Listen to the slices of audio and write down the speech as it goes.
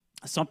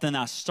something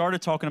I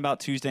started talking about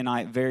Tuesday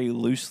night very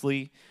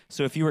loosely.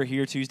 So if you were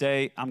here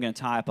Tuesday, I'm going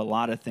to tie up a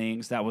lot of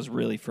things. That was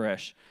really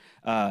fresh.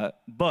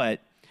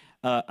 But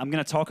I'm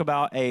going to talk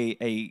about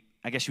I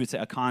guess you would say,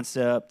 a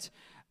concept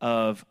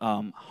of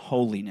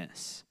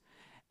holiness.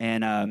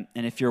 And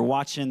if you're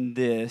watching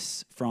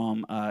this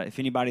from, if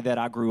anybody that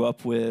I grew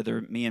up with,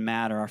 or me and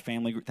Matt, or our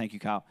family, thank you,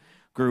 Kyle,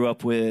 grew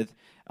up with,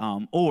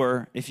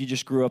 or if you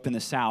just grew up in the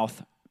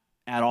South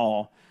at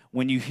all,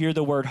 when you hear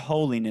the word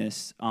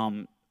holiness,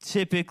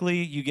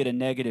 typically you get a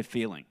negative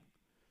feeling.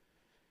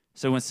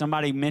 So when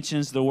somebody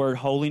mentions the word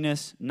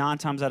holiness, 9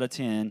 times out of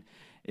 10,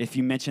 if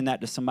you mention that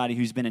to somebody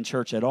who's been in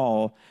church at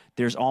all,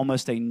 there's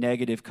almost a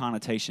negative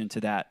connotation to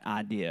that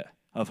idea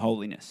of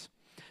holiness.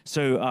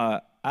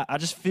 So I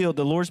just feel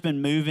the Lord's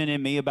been moving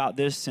in me about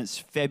this since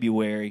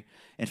February,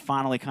 and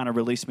finally kind of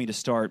released me to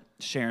start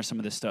sharing some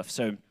of this stuff.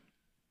 So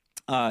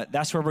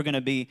that's where we're going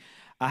to be.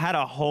 I had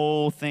a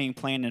whole thing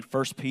planned in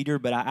 1 Peter,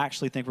 but I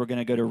actually think we're going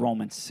to go to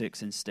Romans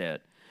 6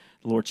 instead.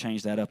 The Lord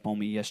changed that up on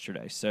me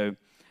yesterday. So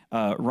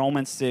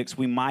Romans 6,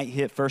 we might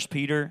hit 1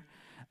 Peter,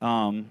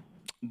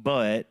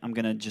 but I'm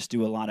going to just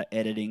do a lot of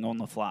editing on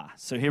the fly.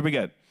 So here we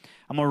go.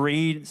 I'm going to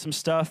read some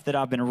stuff that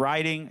I've been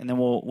writing, and then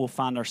we'll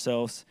find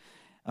ourselves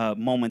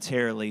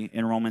momentarily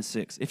in Romans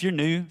 6. If you're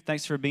new,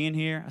 thanks for being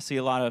here. I see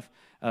a lot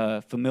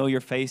of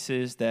familiar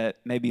faces that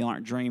maybe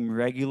aren't Dream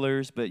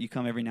regulars, but you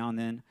come every now and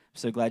then. I'm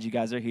so glad you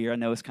guys are here. I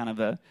know it's kind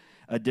of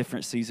a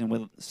different season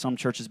with some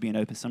churches being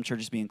open, some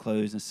churches being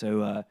closed, and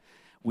so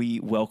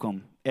we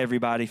welcome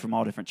everybody from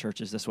all different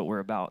churches. That's what we're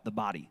about, the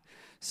body.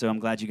 So I'm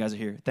glad you guys are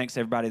here. Thanks to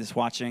everybody that's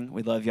watching.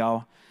 We love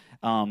y'all.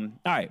 All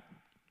right.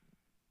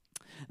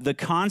 The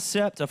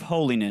concept of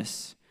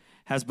holiness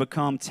has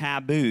become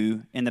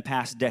taboo in the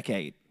past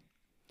decade.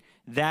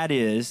 That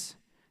is,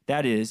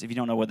 if you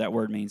don't know what that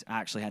word means, I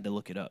actually had to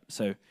look it up.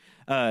 So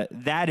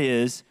that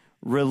is,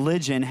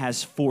 religion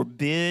has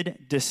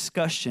forbid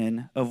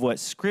discussion of what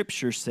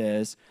Scripture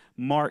says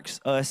marks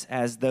us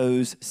as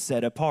those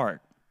set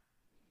apart.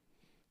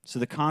 So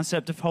the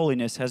concept of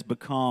holiness has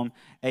become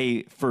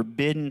a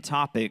forbidden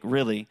topic,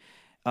 really,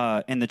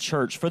 in the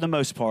church for the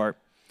most part.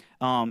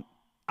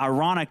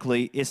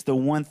 Ironically, it's the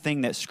one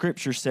thing that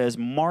Scripture says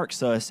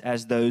marks us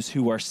as those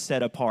who are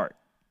set apart.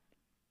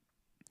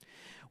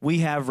 We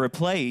have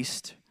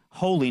replaced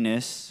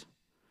holiness,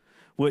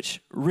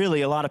 which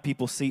really a lot of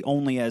people see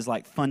only as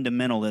like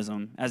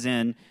fundamentalism, as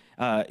in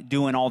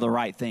doing all the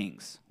right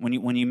things. When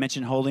you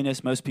mention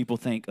holiness, most people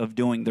think of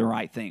doing the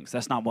right things.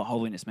 That's not what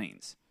holiness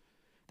means.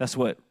 That's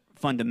what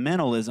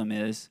fundamentalism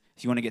is,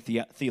 if you want to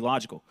get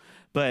theological.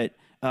 But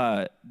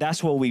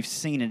that's what we've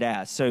seen it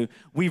as. So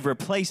we've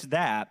replaced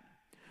that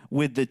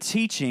with the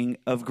teaching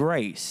of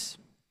grace.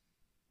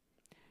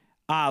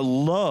 I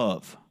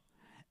love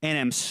and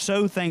am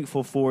so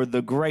thankful for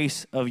the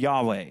grace of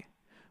Yahweh.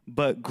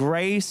 But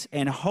grace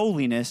and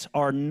holiness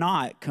are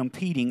not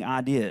competing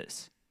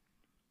ideas.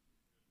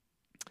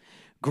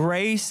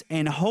 Grace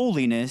and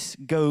holiness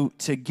go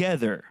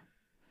together,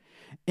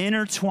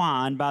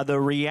 intertwined by the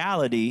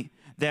reality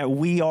that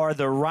we are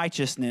the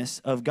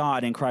righteousness of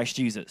God in Christ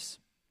Jesus.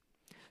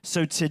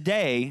 So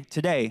today,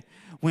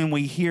 when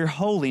we hear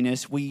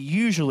holiness, we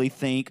usually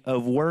think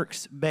of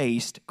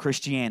works-based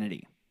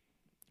Christianity,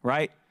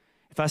 right?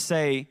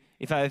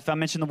 If I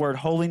mention the word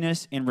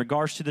holiness in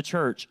regards to the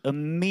church,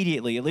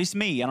 immediately, at least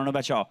me, I don't know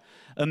about y'all,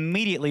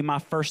 immediately my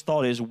first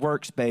thought is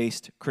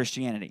works-based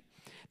Christianity.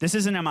 This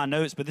isn't in my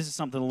notes, but this is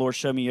something the Lord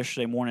showed me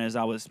yesterday morning as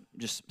I was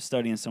just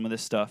studying some of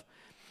this stuff.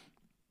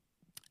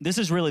 This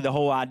is really the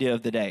whole idea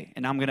of the day,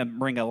 and I'm going to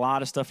bring a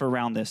lot of stuff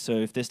around this, so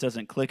if this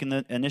doesn't click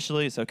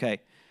initially, it's okay.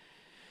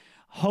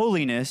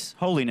 Holiness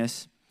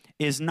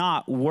is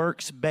not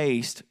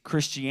works-based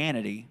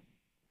Christianity.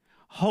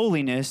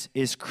 Holiness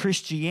is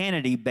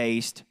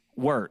Christianity-based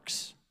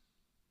works.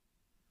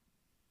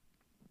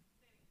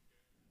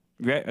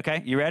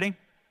 Okay, you ready?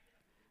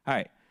 All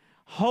right.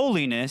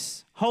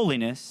 Holiness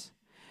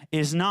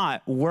is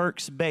not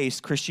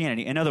works-based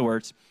Christianity. In other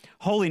words,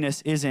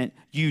 holiness isn't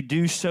you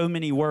do so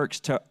many works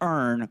to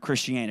earn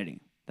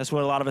Christianity. That's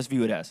what a lot of us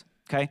view it as,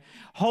 okay?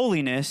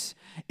 Holiness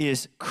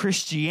is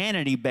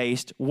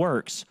Christianity-based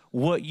works,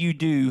 what you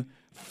do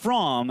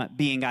from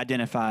being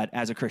identified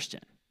as a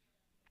Christian.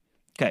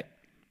 Okay.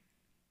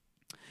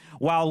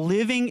 While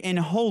living in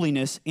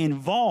holiness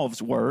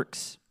involves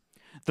works,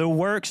 the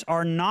works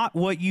are not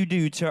what you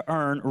do to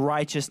earn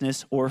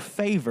righteousness or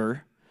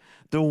favor.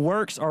 The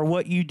works are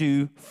what you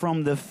do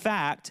from the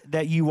fact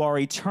that you are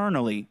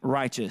eternally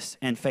righteous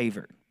and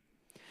favored.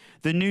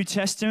 The New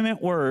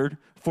Testament word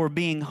for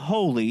being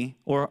holy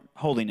or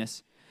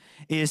holiness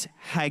is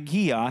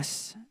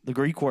hagios, the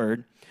Greek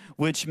word,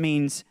 which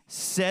means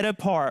set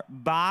apart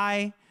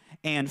by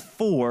and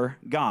for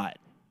God.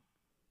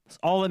 That's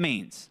all it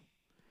means.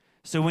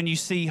 So when you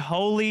see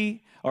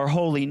holy or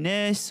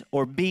holiness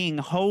or being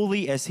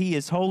holy as he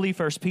is holy,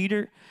 1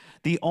 Peter,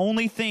 the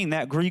only thing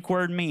that Greek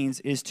word means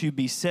is to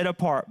be set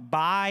apart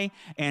by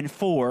and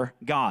for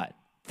God.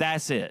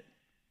 That's it.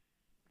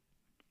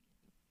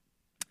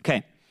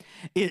 Okay.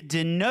 It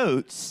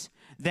denotes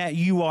that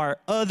you are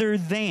other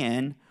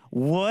than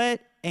what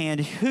and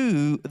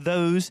who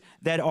those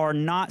that are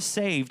not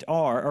saved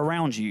are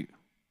around you.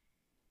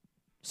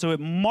 So it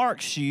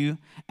marks you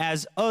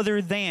as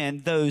other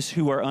than those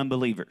who are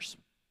unbelievers.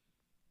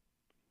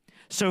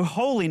 So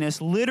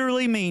holiness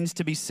literally means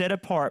to be set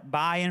apart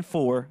by and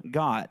for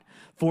God.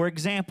 For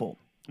example,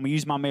 I'm going to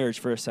use my marriage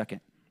for a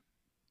second.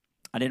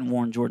 I didn't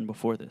warn Jordan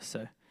before this.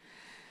 So,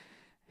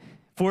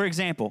 for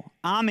example,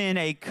 I'm in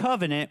a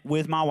covenant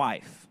with my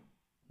wife.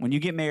 When you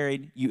get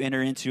married, you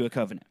enter into a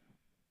covenant.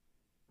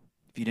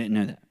 If you didn't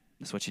know that,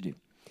 that's what you do.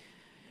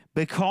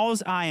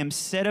 Because I am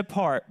set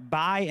apart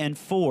by and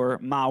for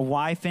my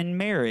wife in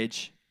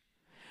marriage,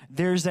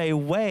 there's a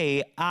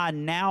way I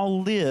now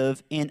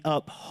live in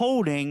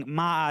upholding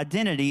my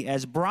identity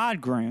as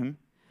bridegroom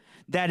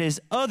that is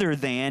other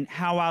than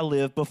how I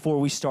lived before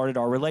we started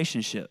our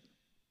relationship.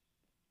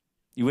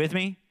 You with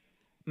me?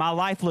 My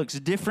life looks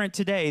different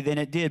today than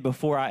it did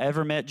before I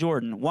ever met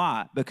Jordan.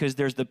 Why? Because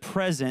there's the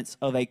presence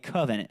of a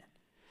covenant.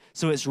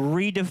 So it's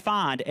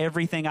redefined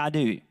everything I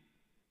do.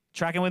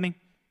 Tracking with me?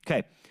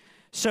 Okay.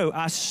 So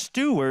I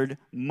steward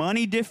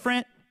money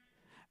different.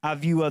 I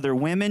view other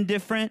women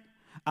different.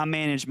 I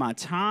manage my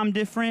time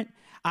different.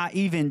 I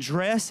even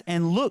dress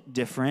and look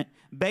different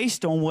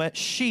based on what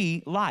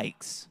she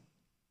likes.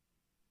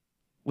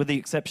 With the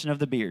exception of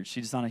the beard.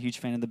 She's not a huge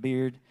fan of the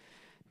beard.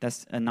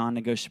 That's a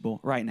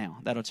non-negotiable right now.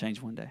 That'll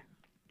change one day.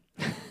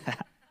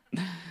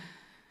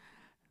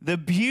 The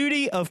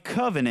beauty of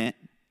covenant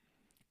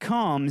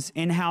comes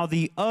in how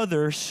the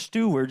other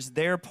stewards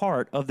their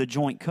part of the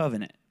joint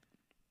covenant.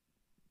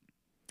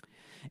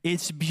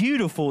 It's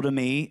beautiful to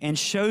me and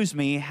shows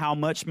me how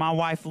much my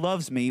wife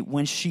loves me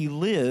when she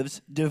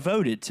lives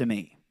devoted to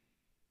me.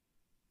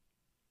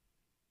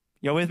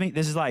 Y'all with me?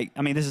 This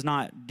is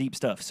not deep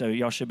stuff, so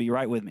y'all should be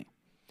right with me.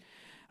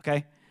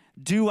 Okay?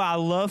 Do I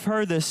love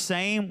her the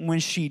same when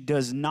she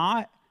does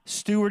not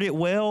steward it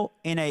well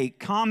in a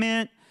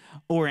comment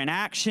or an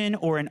action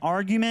or an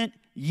argument?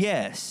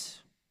 Yes.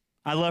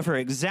 I love her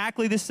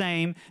exactly the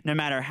same no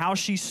matter how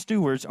she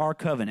stewards our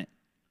covenant.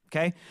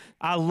 Okay?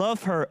 I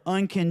love her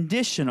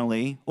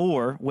unconditionally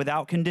or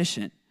without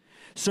condition.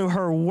 So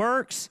her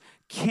works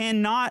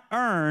cannot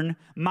earn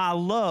my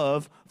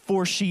love,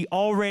 for she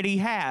already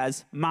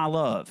has my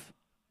love.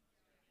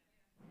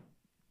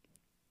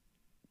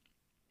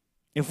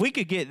 If we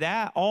could get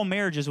that, all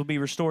marriages would be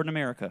restored in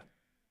America.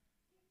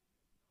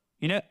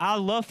 You know, I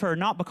love her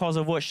not because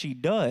of what she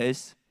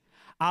does.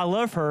 I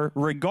love her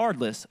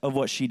regardless of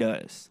what she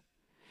does.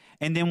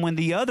 And then when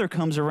the other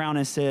comes around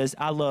and says,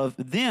 I love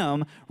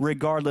them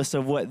regardless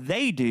of what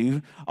they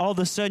do, all of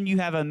a sudden you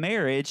have a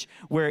marriage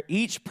where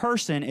each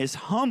person is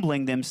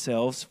humbling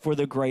themselves for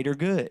the greater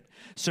good.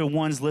 So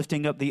one's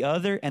lifting up the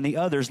other and the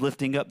other's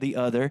lifting up the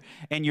other.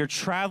 And you're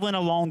traveling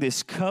along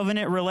this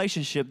covenant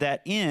relationship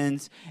that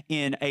ends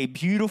in a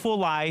beautiful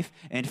life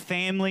and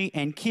family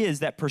and kids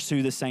that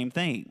pursue the same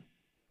thing.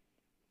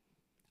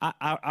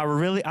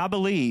 I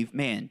believe,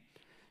 man,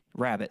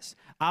 rabbits.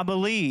 I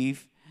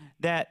believe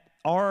that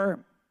our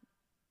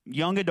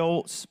young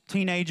adults,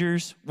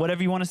 teenagers,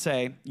 whatever you want to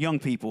say, young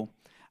people,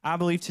 I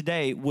believe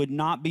today would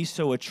not be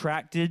so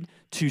attracted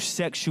to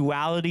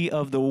sexuality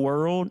of the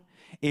world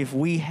if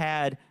we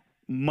had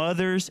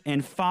mothers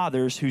and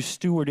fathers who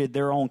stewarded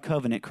their own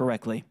covenant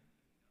correctly.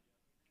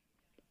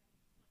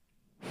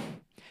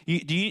 Do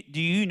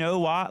you know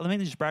why? Let me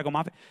just brag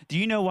on do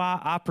you know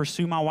why I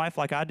pursue my wife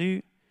like I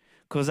do?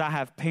 Because I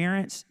have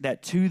parents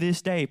that to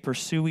this day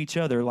pursue each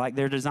other like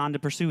they're designed to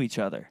pursue each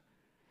other.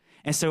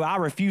 And so I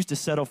refuse to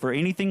settle for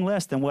anything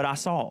less than what I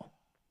saw,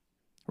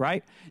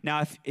 right?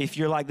 Now, if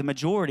you're like the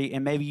majority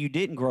and maybe you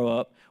didn't grow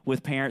up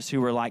with parents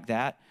who were like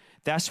that,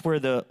 that's where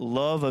the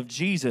love of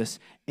Jesus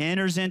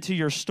enters into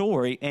your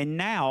story. And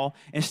now,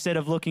 instead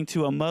of looking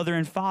to a mother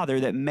and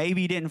father that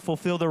maybe didn't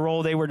fulfill the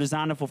role they were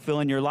designed to fulfill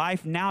in your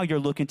life, now you're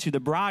looking to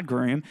the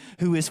bridegroom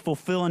who is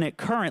fulfilling it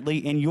currently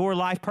in your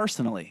life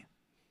personally.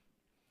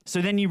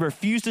 So then you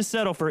refuse to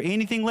settle for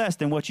anything less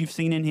than what you've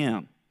seen in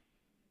him.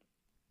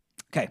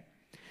 Okay.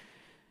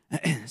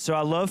 So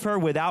I love her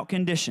without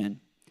condition.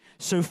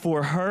 So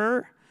for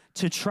her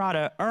to try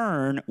to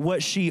earn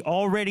what she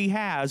already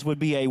has would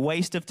be a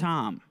waste of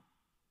time.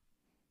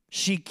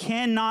 She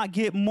cannot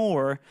get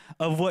more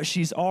of what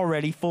she's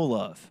already full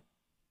of,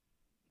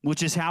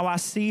 which is how I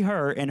see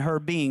her and her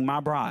being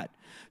my bride.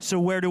 So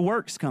where do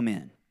works come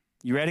in?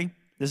 You ready?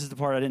 This is the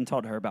part I didn't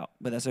talk to her about,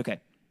 but that's okay.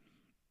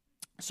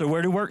 So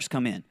where do works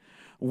come in?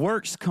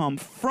 Works come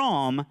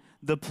from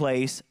the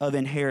place of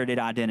inherited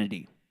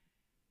identity.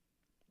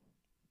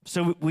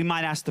 So we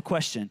might ask the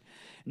question,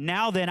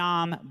 now that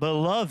I'm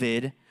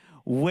beloved,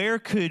 where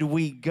could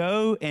we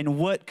go and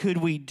what could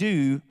we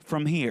do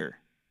from here?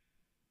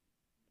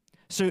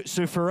 So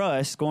for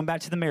us, going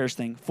back to the marriage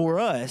thing, for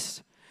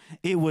us,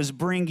 it was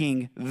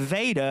bringing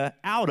Veda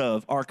out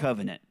of our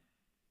covenant.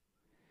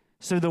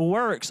 So the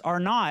works are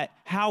not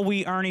how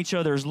we earn each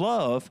other's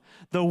love.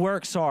 The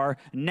works are,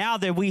 now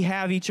that we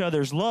have each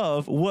other's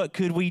love, what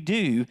could we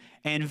do?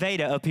 And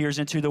Veda appears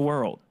into the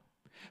world.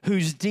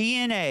 whose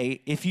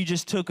DNA, if you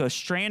just took a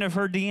strand of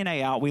her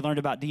DNA out, we learned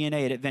about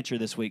DNA at Adventure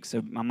this week,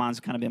 so my mind's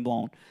kind of been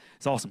blown.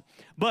 It's awesome.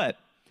 But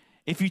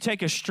if you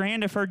take a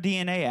strand of her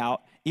DNA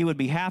out, it would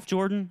be half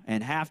Jordan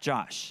and half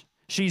Josh.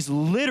 She's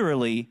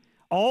literally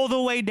all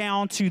the way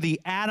down to the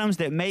atoms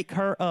that make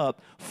her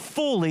up,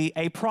 fully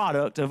a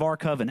product of our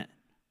covenant.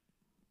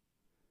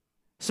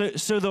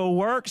 So the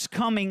works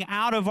coming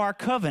out of our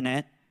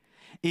covenant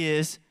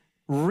is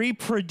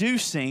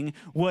reproducing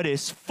what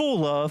is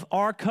full of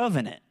our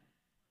covenant.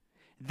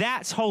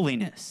 That's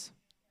holiness.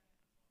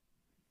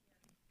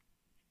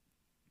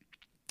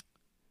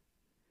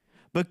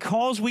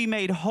 Because we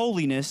made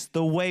holiness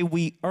the way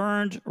we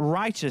earned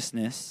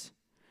righteousness,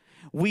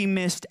 we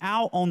missed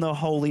out on the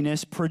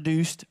holiness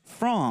produced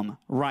from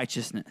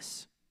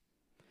righteousness.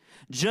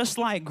 Just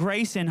like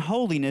grace and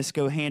holiness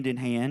go hand in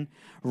hand,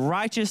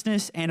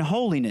 righteousness and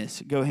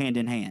holiness go hand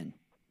in hand.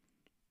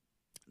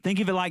 Think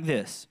of it like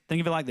this.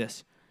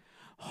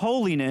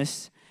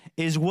 Holiness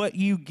is what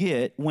you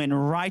get when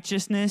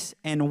righteousness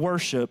and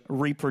worship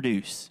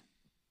reproduce.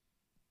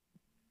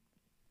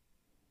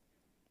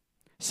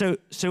 So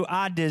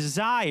I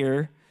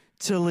desire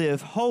to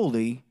live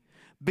holy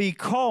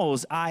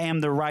because I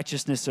am the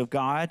righteousness of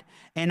God,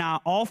 and I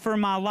offer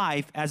my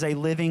life as a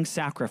living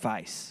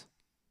sacrifice.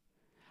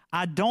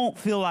 I don't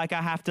feel like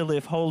I have to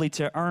live holy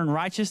to earn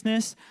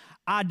righteousness.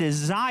 I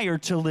desire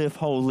to live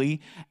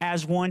holy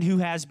as one who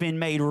has been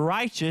made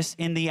righteous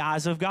in the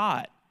eyes of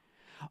God.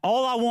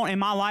 All I want in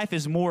my life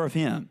is more of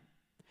Him.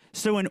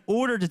 So in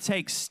order to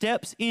take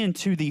steps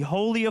into the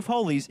Holy of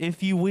Holies,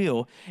 if you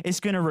will,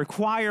 it's going to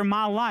require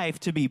my life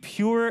to be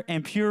purer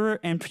and purer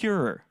and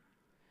purer.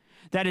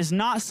 That is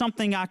not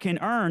something I can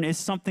earn. It's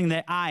something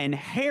that I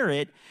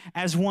inherit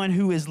as one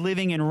who is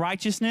living in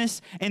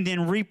righteousness and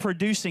then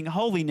reproducing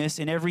holiness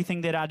in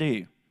everything that I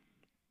do.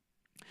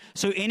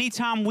 So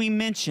anytime we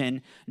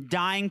mention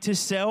dying to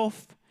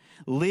self,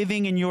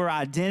 living in your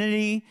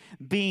identity,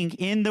 being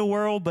in the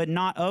world but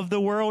not of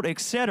the world,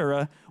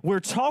 etc., we're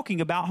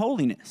talking about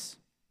holiness.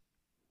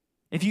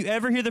 If you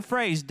ever hear the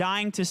phrase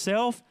dying to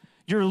self,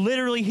 you're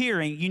literally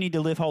hearing you need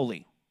to live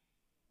holy.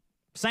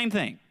 Same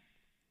thing.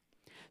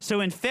 So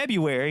in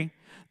February,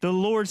 the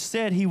Lord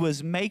said He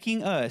was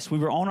making us.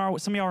 Some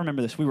of y'all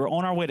remember this. We were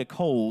on our way to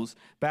Kohl's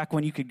back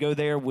when you could go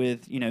there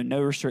with, no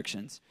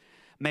restrictions.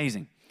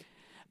 Amazing.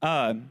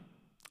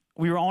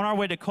 We were on our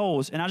way to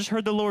Kohl's, and I just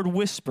heard the Lord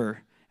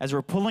whisper as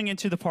we're pulling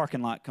into the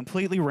parking lot,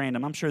 completely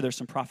random. I'm sure there's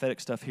some prophetic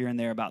stuff here and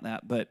there about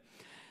that, but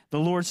the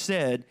Lord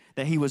said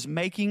that He was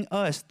making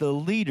us the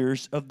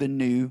leaders of the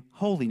new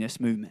holiness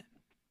movement.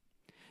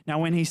 Now,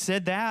 when He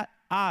said that,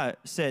 I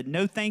said,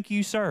 no, thank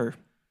you, sir.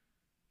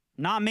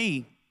 Not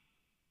me.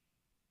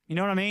 You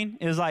know what I mean?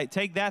 It was like,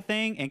 take that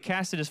thing and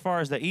cast it as far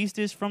as the east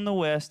is from the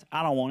west.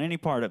 I don't want any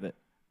part of it.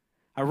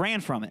 I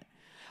ran from it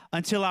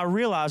until I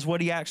realized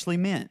what He actually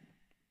meant.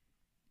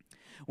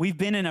 We've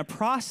been in a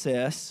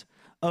process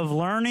of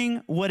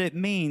learning what it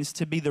means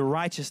to be the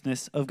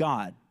righteousness of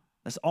God.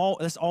 That's all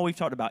we've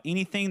talked about.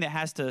 Anything that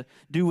has to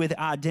do with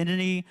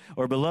identity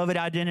or beloved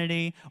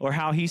identity or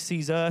how He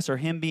sees us or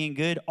Him being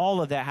good,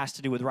 all of that has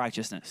to do with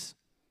righteousness,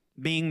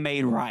 being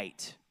made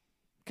right.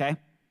 Okay?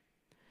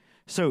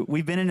 So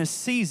we've been in a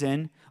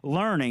season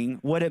learning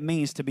what it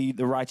means to be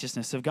the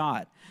righteousness of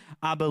God.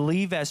 I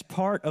believe as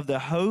part of the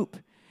hope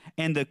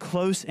and the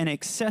close and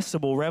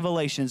accessible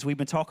revelations we've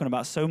been talking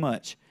about so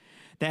much,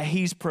 that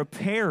He's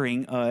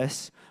preparing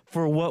us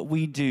for what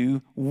we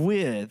do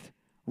with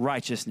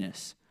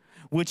righteousness,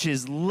 which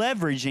is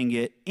leveraging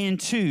it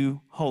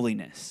into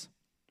holiness.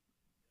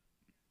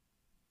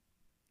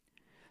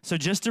 So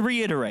just to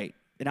reiterate,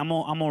 and I'm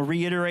gonna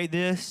reiterate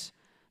this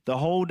the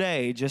whole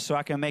day just so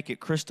I can make it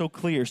crystal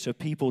clear so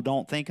people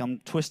don't think I'm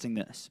twisting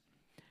this.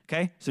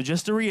 Okay? So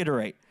just to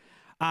reiterate,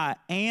 I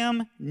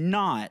am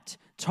not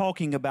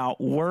talking about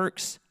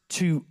works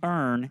to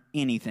earn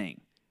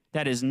anything.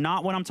 That is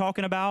not what I'm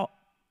talking about.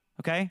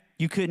 Okay?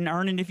 You couldn't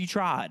earn it if you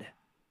tried.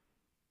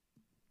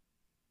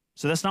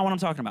 So that's not what I'm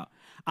talking about.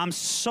 I'm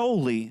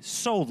solely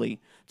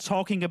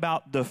talking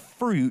about the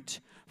fruit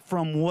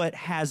from what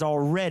has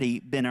already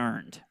been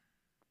earned.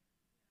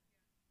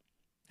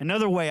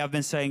 Another way I've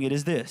been saying it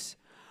is this: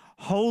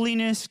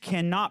 holiness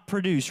cannot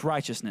produce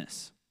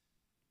righteousness.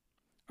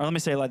 Or let me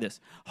say it like this: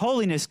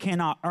 holiness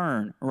cannot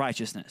earn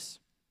righteousness.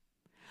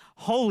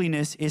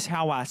 Holiness is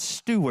how I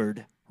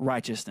steward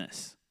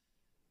righteousness.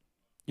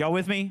 Y'all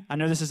with me? I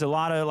know this is a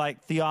lot of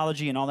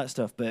theology and all that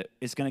stuff, but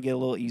it's going to get a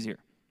little easier.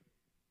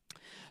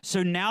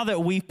 So now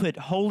that we've put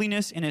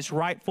holiness in its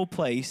rightful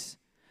place,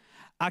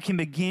 I can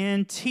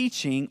begin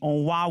teaching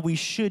on why we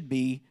should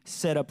be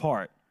set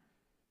apart.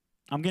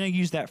 I'm going to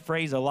use that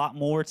phrase a lot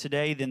more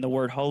today than the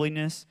word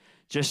holiness,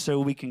 just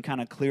so we can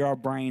kind of clear our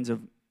brains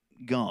of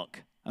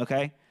gunk,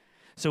 okay?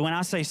 So when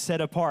I say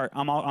set apart,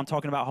 I'm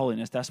talking about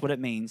holiness. That's what it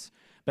means.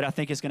 But I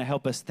think it's going to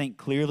help us think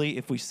clearly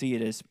if we see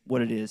it as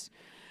what it is.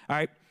 All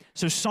right,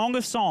 so Song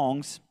of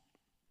Songs,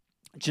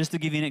 just to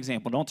give you an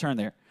example, don't turn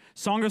there.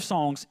 Song of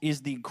Songs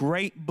is the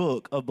great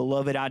book of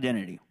beloved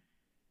identity.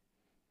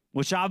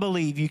 which I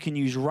believe you can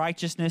use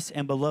righteousness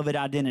and beloved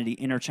identity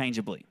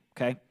interchangeably,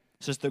 okay?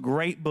 So it's the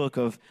great book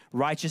of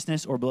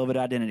righteousness or beloved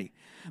identity.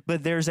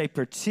 But there's a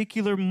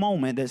particular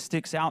moment that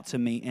sticks out to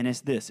me, and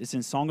it's this. It's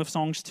in Song of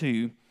Songs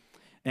 2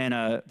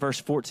 and verse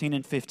 14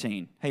 and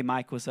 15. Hey,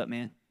 Mike, what's up,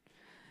 man?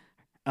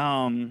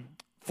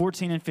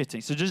 14 and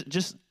 15. So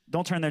just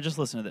don't turn there. Just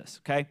listen to this,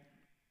 okay?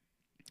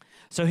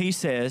 So he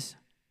says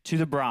to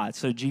the bride,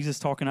 so Jesus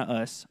talking to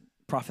us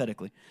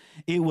prophetically,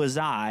 "It was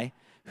I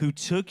who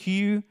took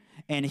you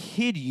and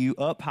hid you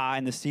up high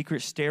in the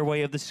secret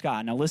stairway of the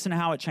sky." Now listen to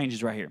how it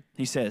changes right here.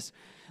 He says,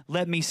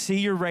 "Let me see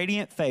your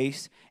radiant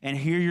face and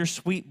hear your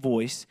sweet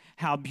voice,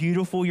 how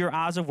beautiful your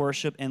eyes of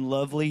worship and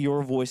lovely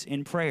your voice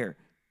in prayer."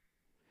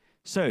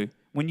 So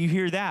when you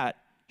hear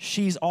that,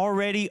 she's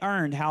already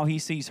earned how he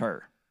sees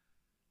her,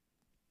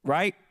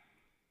 right?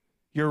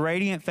 Your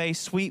radiant face,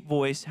 sweet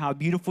voice, how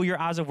beautiful your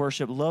eyes of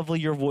worship, lovely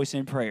your voice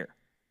in prayer.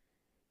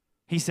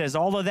 He says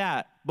all of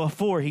that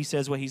before he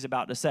says what he's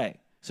about to say.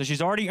 So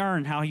she's already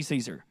earned how he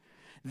sees her.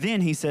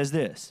 Then he says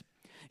this,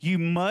 "You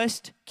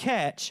must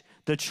catch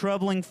the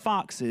troubling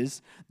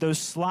foxes, those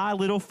sly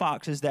little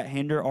foxes that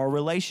hinder our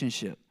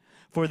relationship.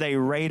 For they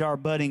raid our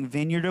budding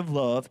vineyard of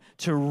love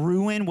to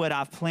ruin what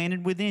I've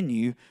planted within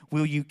you.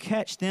 Will you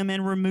catch them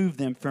and remove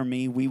them from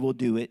me? We will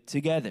do it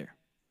together."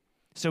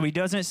 So he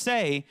doesn't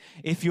say,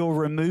 if you'll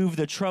remove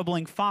the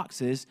troubling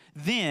foxes,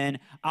 then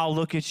I'll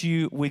look at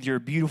you with your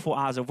beautiful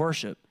eyes of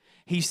worship.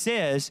 He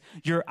says,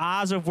 your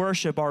eyes of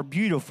worship are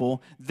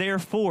beautiful,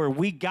 therefore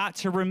we got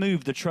to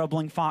remove the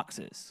troubling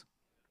foxes.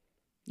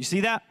 You see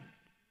that?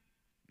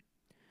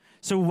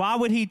 So why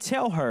would he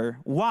tell her,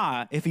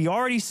 why, if he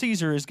already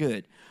sees her as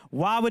good,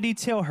 why would he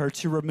tell her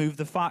to remove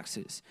the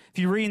foxes? If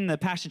you read in the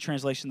Passion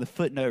Translation, the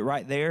footnote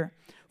right there,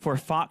 for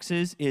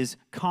foxes is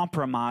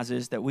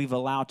compromises that we've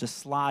allowed to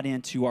slide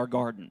into our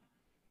garden.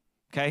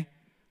 Okay?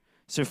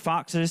 So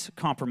foxes,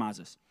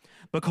 compromises.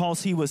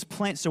 Because he was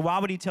so why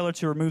would he tell her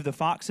to remove the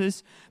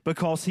foxes?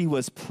 Because he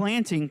was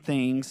planting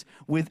things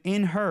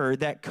within her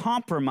that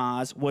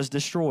compromise was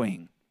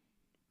destroying.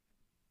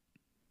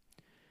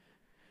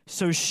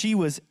 So she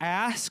was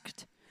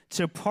asked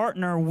to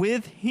partner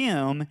with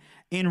him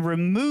in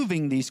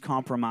removing these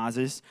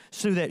compromises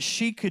so that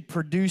she could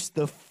produce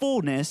the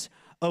fullness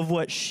of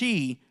what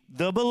she,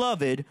 the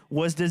beloved,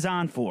 was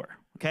designed for.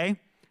 Okay?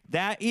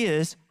 That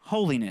is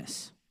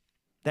holiness.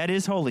 That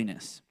is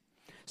holiness.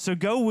 So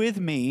go with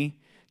me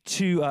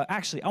to,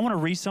 actually, I want to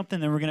read something,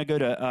 then we're going to go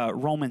to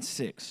Romans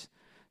 6.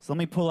 So let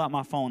me pull out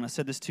my phone. I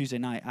said this Tuesday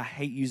night. I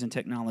hate using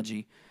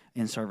technology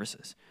in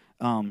services.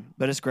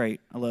 But it's great.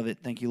 I love it.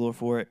 Thank you, Lord,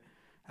 for it.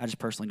 I just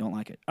personally don't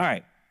like it. All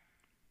right.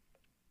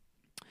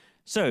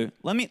 So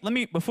let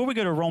me before we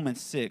go to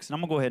Romans 6, and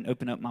I'm going to go ahead and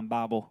open up my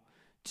Bible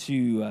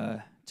to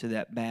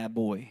that bad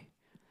boy.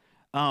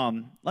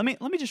 Let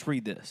me just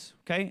read this,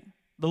 okay?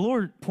 The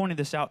Lord pointed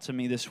this out to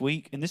me this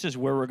week, and this is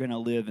where we're going to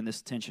live in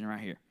this tension right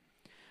here.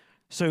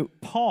 So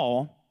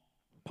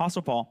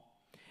Apostle Paul,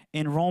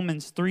 in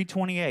Romans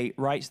 3:28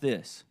 writes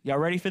this. Y'all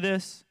ready for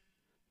this?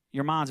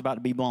 Your mind's about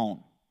to be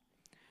blown.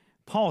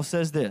 Paul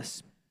says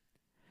this,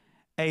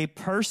 "A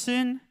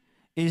person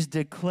is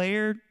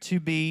declared to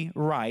be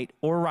right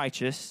or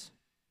righteous.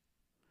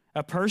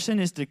 A person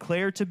is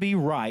declared to be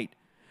right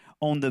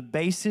on the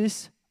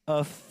basis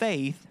of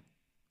faith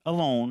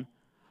alone,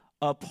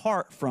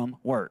 apart from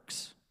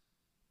works."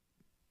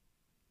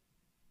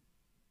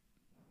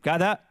 Got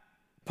that?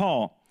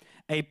 Paul,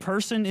 a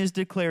person is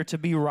declared to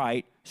be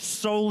right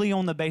solely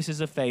on the basis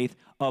of faith,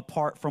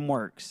 apart from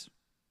works.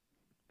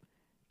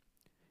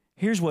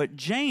 Here's what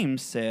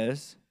James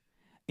says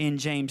in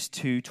James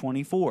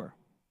 2:24.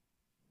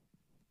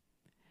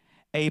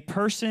 A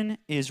person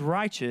is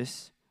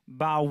righteous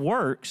by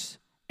works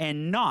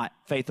and not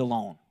faith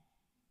alone.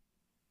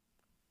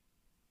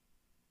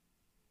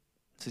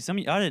 See, some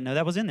of you, I didn't know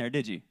that was in there,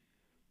 did you?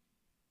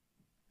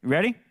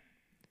 Ready?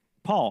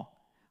 Paul,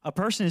 a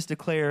person is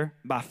declared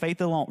by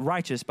faith alone,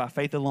 righteous by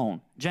faith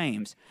alone.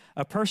 James,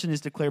 a person is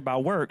declared by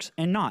works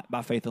and not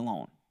by faith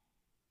alone.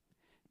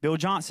 Bill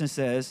Johnson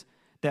says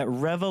that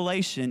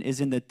revelation is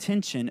in the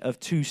tension of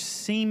two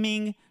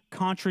seemingly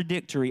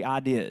contradictory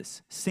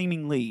ideas,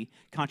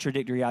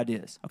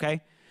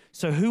 okay?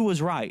 So who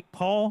was right,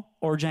 Paul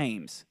or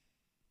James?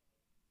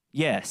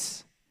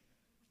 Yes.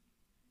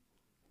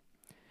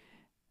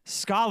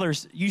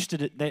 Scholars used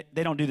to,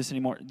 they don't do this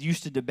anymore,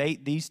 used to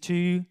debate these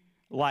two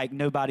like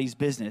nobody's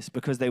business,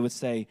 because they would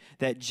say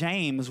that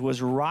James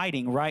was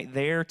writing right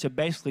there to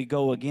basically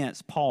go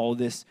against Paul,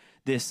 this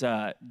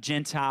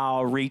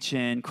Gentile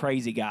reaching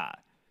crazy guy.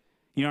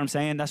 You know what I'm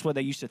saying? That's what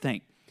they used to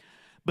think.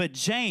 But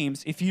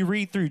James, if you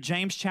read through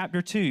James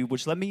chapter 2,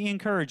 which let me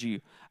encourage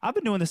you, I've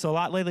been doing this a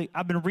lot lately.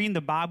 I've been reading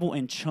the Bible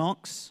in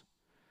chunks,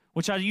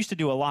 which I used to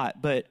do a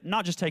lot, but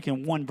not just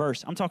taking one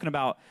verse. I'm talking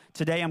about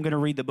today I'm going to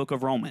read the book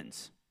of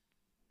Romans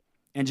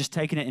and just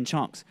taking it in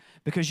chunks,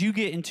 because you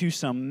get into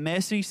some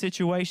messy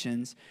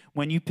situations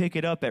when you pick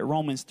it up at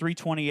Romans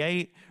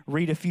 3:28,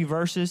 read a few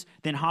verses,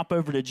 then hop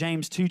over to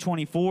James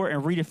 2:24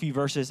 and read a few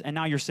verses, and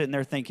now you're sitting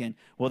there thinking,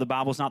 well, the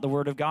Bible's not the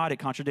Word of God. It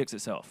contradicts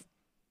itself.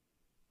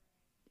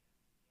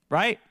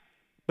 right?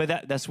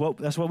 But that's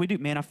what we do.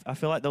 Man, I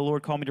feel like the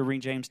Lord called me to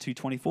read James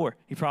 2:24.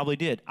 He probably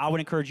did. I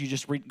would encourage you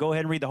just go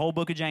ahead and read the whole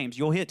book of James.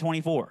 You'll hit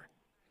 24.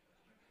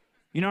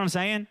 You know what I'm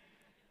saying?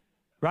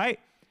 Right?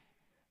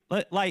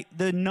 Like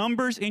the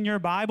numbers in your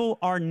Bible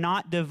are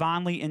not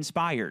divinely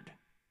inspired.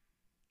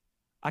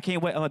 I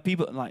can't wait. Like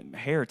people like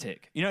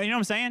heretic. You know what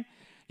I'm saying?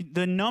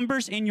 The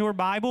numbers in your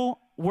Bible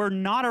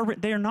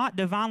they're not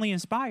divinely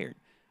inspired.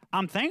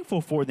 I'm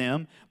thankful for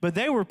them, but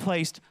they were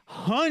placed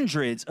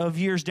hundreds of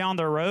years down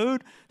the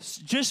road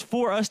just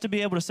for us to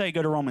be able to say,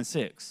 go to Romans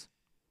 6.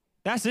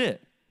 That's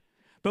it.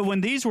 But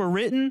when these were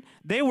written,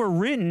 they were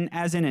written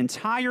as an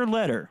entire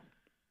letter.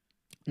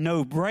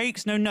 No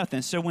breaks, no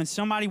nothing. So when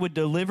somebody would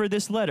deliver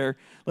this letter,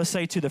 let's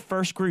say to the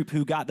first group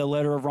who got the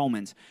letter of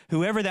Romans,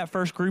 whoever that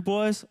first group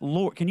was,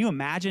 Lord, can you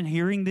imagine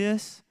hearing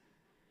this?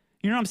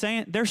 You know what I'm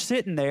saying? They're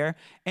sitting there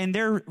and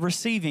they're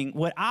receiving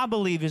what I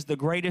believe is the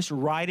greatest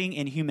writing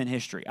in human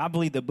history. I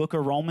believe the book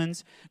of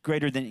Romans,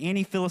 greater than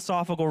any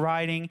philosophical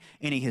writing,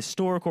 any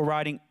historical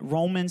writing,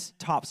 Romans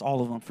tops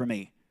all of them for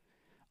me.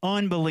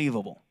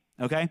 Unbelievable,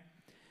 okay?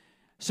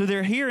 So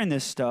they're hearing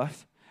this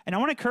stuff, and I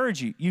want to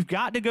encourage you, you've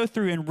got to go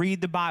through and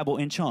read the Bible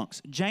in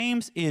chunks.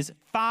 James is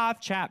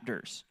 5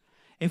 chapters.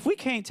 If we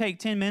can't take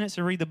 10 minutes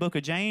to read the book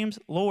of James,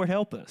 Lord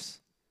help us,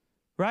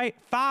 right?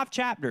 5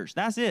 chapters,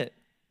 that's it.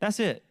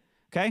 That's it.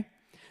 Okay?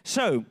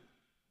 So,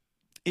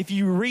 if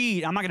you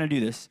read, I'm not going to do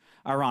this,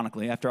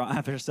 ironically, after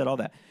I said all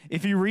that.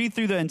 If you read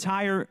through the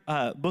entire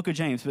book of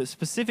James, but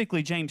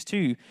specifically James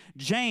 2,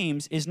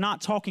 James is not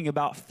talking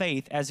about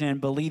faith as in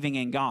believing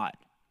in God.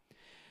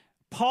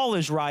 Paul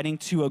is writing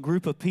to a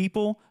group of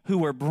people who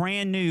were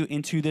brand new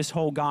into this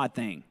whole God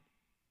thing.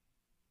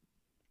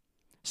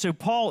 So,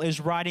 Paul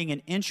is writing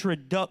an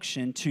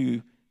introduction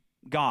to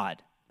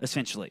God,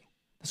 essentially.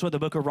 That's what the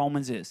book of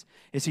Romans is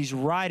he's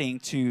writing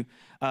to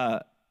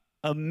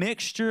a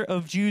mixture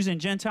of Jews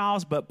and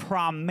Gentiles, but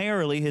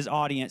primarily his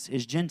audience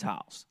is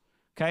Gentiles,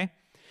 okay?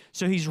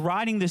 So he's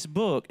writing this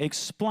book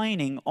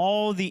explaining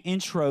all the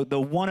intro,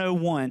 the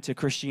 101 to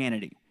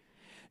Christianity.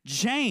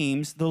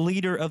 James, the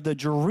leader of the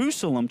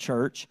Jerusalem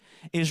church,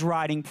 is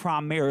writing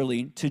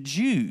primarily to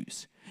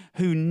Jews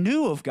who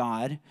knew of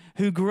God,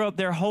 who grew up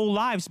their whole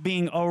lives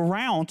being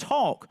around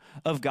talk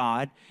of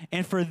God,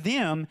 and for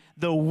them,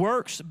 the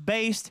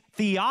works-based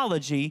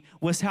theology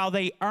was how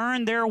they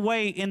earned their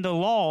way in the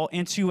law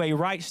into a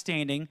right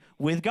standing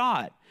with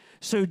God.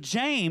 So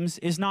James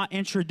is not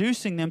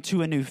introducing them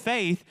to a new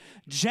faith.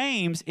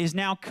 James is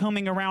now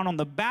coming around on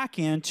the back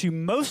end to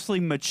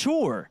mostly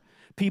mature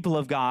people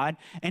of God,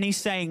 and he's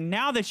saying,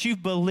 now that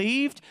you've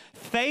believed,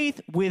 faith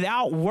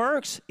without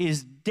works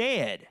is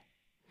dead.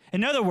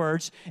 In other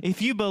words,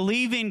 if you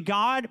believe in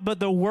God, but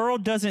the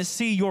world doesn't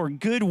see your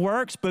good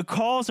works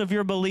because of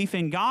your belief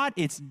in God,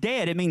 it's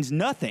dead. It means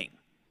nothing.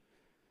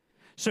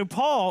 So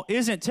Paul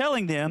isn't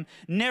telling them,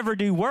 never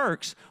do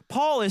works.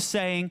 Paul is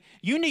saying,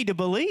 you need to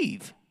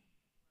believe.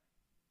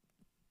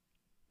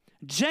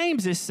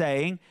 James is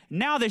saying,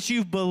 now that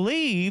you've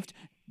believed,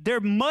 there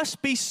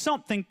must be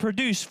something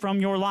produced from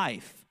your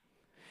life.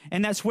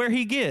 And that's where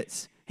he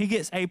gets. He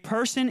gets a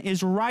person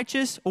is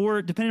righteous,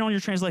 or depending on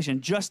your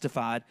translation,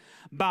 justified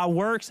by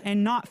works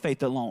and not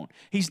faith alone.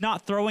 He's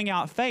not throwing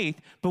out faith,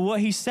 but what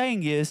he's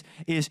saying is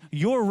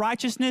your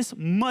righteousness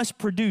must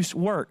produce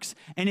works.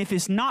 And if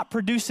it's not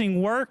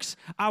producing works,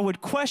 I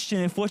would question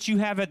if what you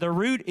have at the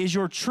root is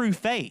your true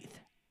faith.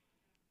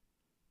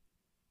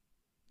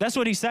 That's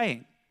what he's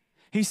saying.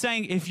 He's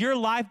saying if your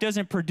life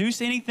doesn't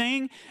produce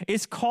anything,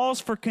 it's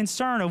cause for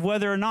concern of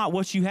whether or not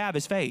what you have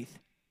is faith.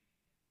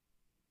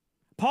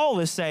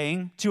 Paul is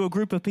saying to a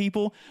group of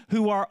people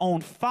who are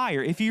on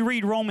fire. If you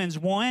read Romans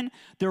 1,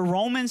 the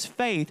Romans'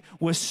 faith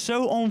was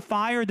so on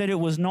fire that it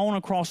was known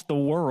across the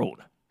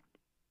world.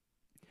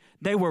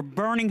 They were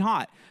burning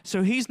hot.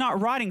 So he's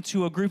not writing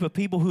to a group of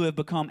people who have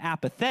become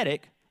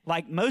apathetic.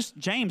 Like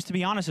James, to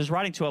be honest, is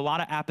writing to a lot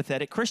of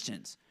apathetic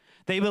Christians.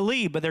 They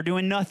believe, but they're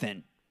doing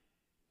nothing.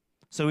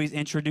 So he's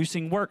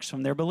introducing works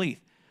from their belief.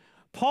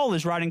 Paul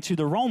is writing to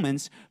the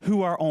Romans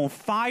who are on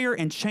fire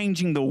and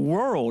changing the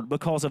world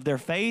because of their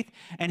faith.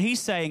 And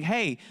he's saying,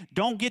 hey,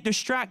 don't get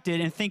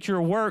distracted and think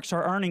your works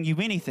are earning you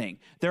anything.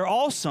 They're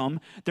awesome.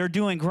 They're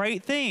doing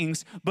great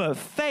things, but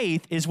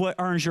faith is what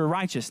earns your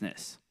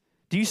righteousness.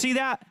 Do you see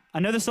that? I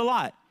know this a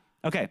lot.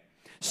 Okay,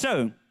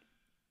 so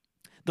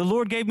the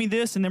Lord gave me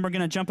this, and then we're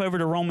going to jump over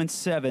to Romans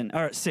 6.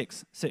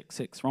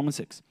 Romans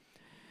 6.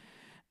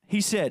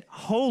 He said,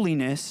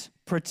 holiness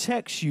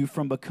protects you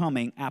from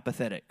becoming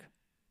apathetic.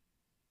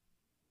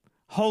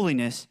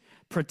 Holiness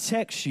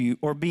protects you,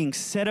 or being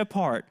set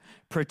apart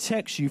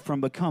protects you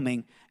from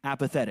becoming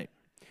apathetic.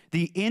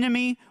 The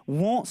enemy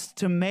wants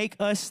to make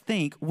us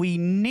think we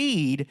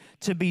need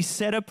to be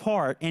set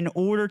apart in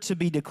order to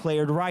be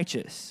declared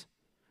righteous,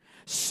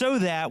 so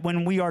that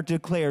when we are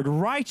declared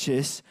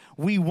righteous,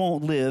 we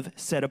won't live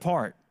set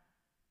apart.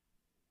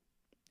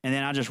 And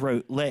then I just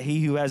wrote, let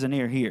he who has an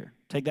ear hear.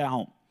 Take that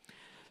home.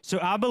 So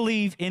I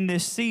believe in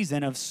this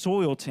season of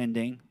soil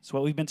tending, it's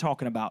what we've been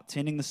talking about,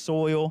 tending the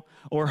soil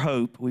or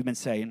hope, we've been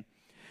saying,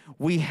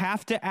 we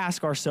have to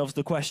ask ourselves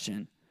the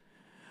question,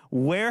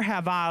 Where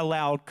have I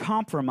allowed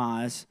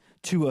compromise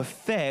to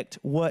affect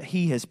what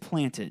he has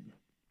planted?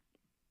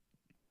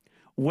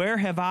 Where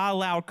have I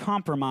allowed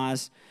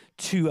compromise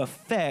to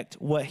affect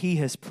what he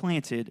has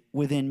planted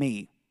within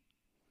me?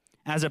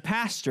 As a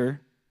pastor,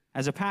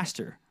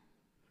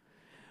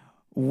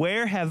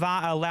 where have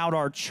I allowed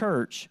our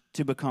church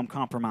to become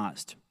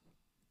compromised?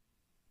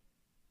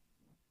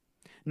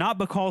 Not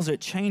because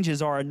it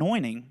changes our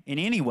anointing in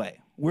any way.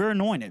 We're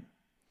anointed.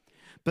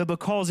 But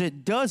because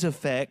it does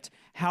affect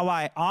how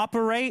I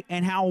operate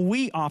and how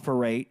we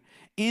operate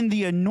in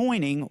the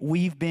anointing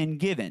we've been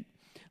given.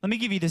 Let me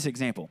give you this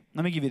example.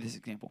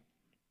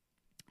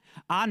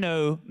 I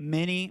know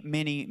many,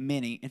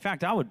 in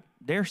fact, I would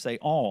dare say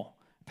all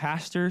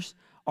pastors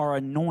are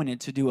anointed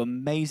to do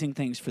amazing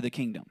things for the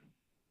kingdom.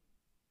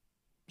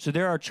 So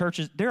there are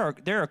churches, there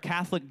are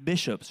Catholic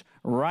bishops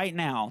right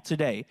now,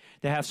 today,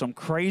 that have some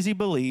crazy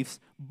beliefs,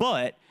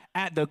 but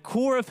at the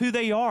core of who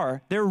they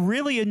are, they're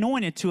really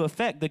anointed to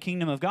affect the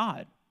kingdom of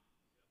God.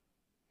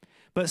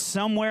 But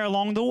somewhere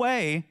along the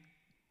way,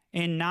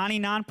 in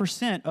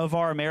 99% of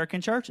our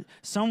American churches,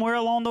 somewhere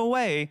along the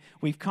way,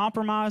 we've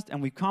compromised,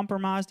 and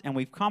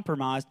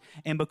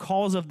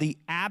because of the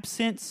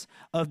absence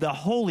of the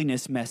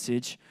holiness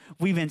message,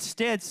 we've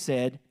instead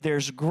said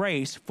there's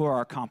grace for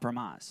our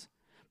compromise.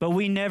 But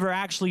we never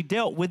actually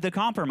dealt with the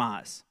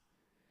compromise.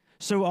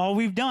 So all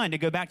we've done, to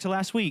go back to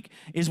last week,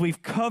 is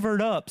we've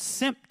covered up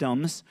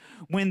symptoms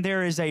when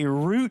there is a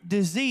root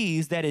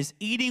disease that is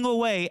eating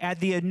away at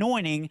the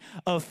anointing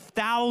of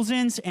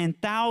thousands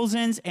and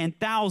thousands and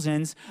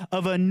thousands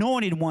of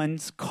anointed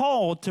ones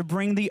called to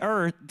bring the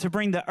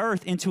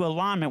earth into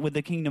alignment with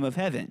the kingdom of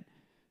heaven.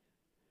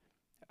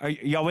 Are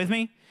y'all with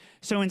me?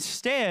 So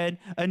instead,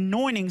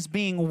 anointing's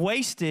being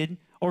wasted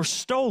or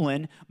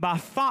stolen by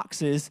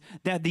foxes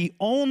that the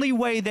only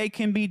way they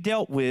can be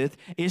dealt with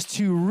is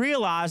to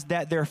realize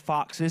that they're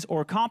foxes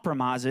or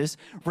compromises,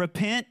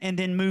 repent, and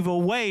then move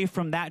away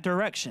from that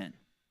direction.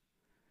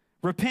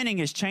 Repenting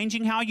is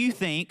changing how you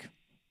think,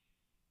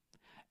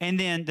 and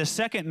then the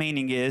second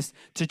meaning is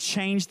to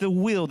change the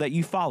will that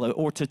you follow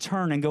or to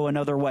turn and go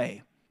another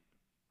way.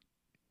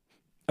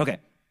 Okay.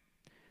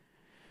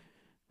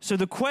 So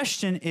the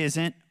question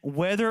isn't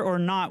whether or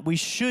not we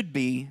should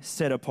be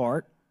set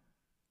apart.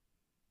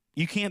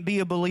 You can't be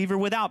a believer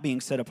without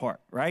being set apart,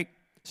 right?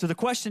 So the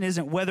question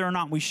isn't whether or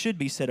not we should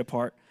be set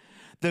apart.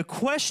 The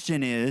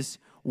question is,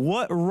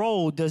 what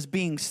role does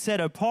being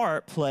set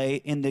apart play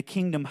in the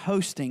kingdom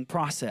hosting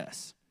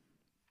process?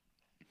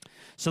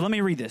 So let me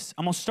read this.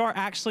 I'm going to start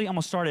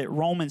at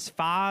Romans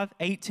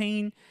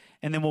 5:18,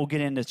 and then we'll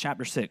get into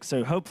chapter 6.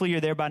 So hopefully you're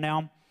there by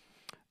now,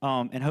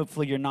 and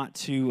hopefully you're not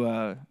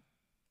too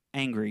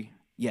angry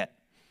yet.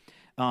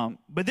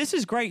 But this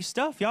is great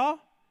stuff, y'all.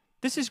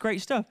 This is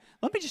great stuff.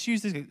 Let me just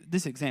use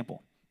this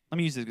example. Let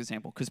me use this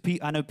example because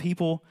I know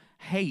people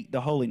hate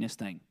the holiness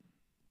thing.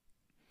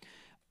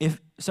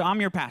 So I'm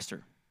your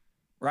pastor,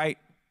 right?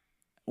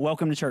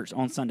 Welcome to church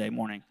on Sunday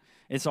morning.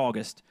 It's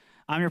August.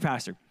 I'm your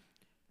pastor,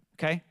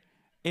 okay?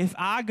 If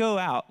I go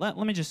out,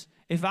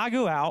 if I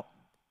go out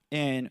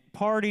and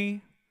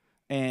party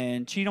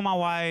and cheat on my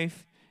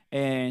wife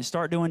and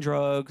start doing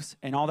drugs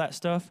and all that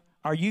stuff,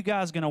 are you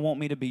guys going to want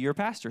me to be your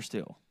pastor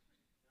still?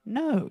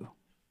 No.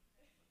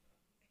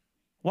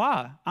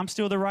 Why? I'm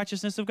still the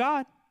righteousness of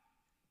God.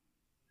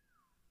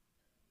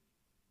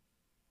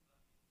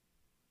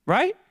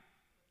 Right?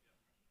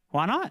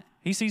 Why not?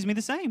 He sees me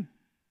the same.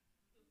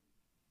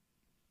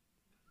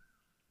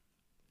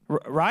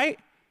 Right?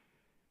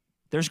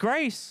 There's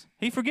grace.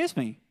 He forgives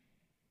me.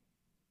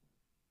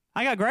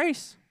 I got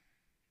grace.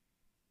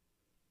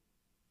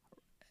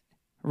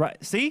 Right?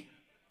 See?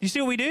 You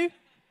see what we do?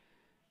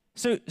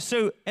 So,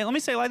 and let me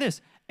say it like this.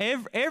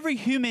 Every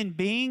human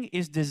being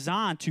is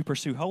designed to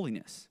pursue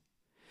holiness.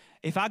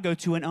 If I go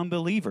to an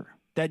unbeliever,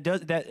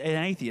 an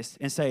atheist,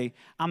 and say,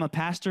 I'm a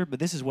pastor, but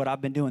this is what I've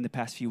been doing the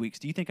past few weeks,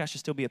 do you think I should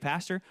still be a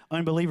pastor?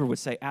 Unbeliever would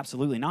say,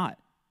 absolutely not.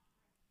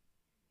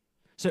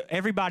 So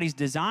everybody's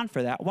designed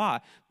for that. Why?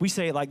 We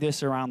say it like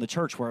this around the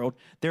church world.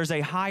 There's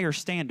a higher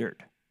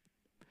standard.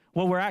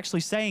 What we're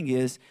actually saying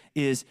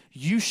is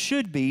you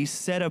should be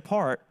set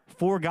apart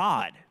for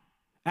God.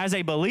 As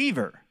a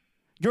believer,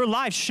 your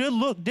life should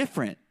look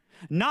different.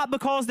 Not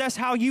because that's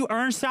how you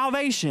earn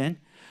salvation,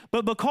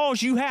 but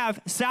because you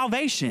have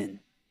salvation.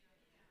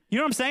 You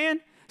know what I'm saying?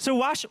 So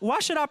why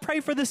should I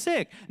pray for the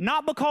sick?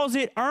 Not because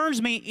it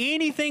earns me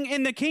anything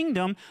in the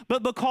kingdom,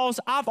 but because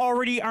I've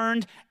already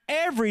earned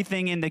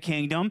everything in the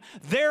kingdom.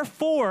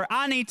 Therefore,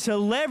 I need to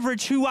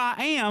leverage who I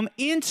am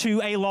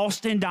into a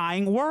lost and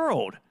dying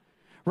world.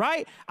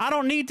 Right? I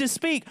don't need to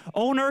speak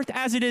on earth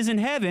as it is in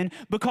heaven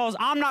because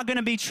I'm not going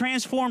to be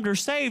transformed or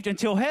saved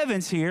until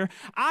heaven's here.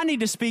 I need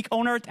to speak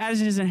on earth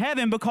as it is in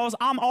heaven because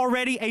I'm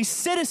already a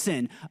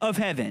citizen of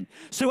heaven.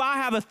 So I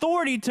have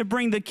authority to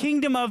bring the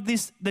kingdom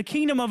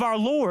of our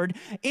Lord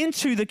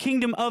into the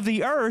kingdom of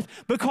the earth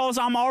because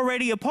I'm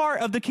already a part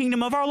of the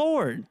kingdom of our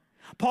Lord.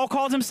 Paul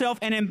calls himself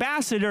an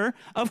ambassador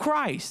of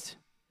Christ.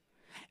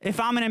 If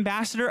I'm an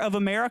ambassador of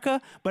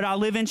America, but I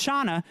live in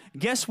China,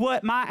 guess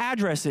what my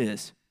address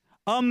is?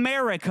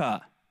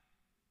 America.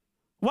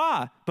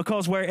 Why?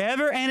 Because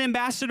wherever an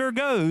ambassador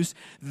goes,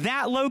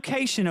 that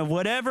location of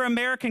whatever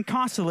American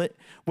consulate,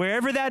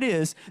 wherever that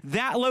is,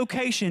 that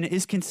location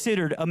is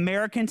considered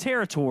American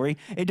territory.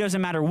 It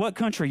doesn't matter what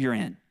country you're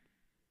in.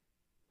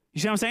 You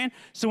see what I'm saying?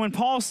 So when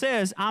Paul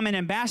says, I'm an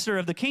ambassador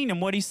of the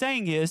kingdom, what he's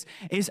saying is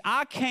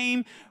I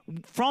came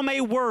from a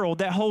world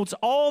that holds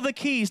all the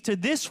keys to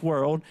this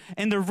world,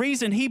 and the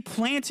reason he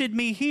planted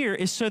me here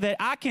is so that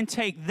I can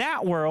take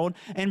that world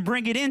and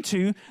bring it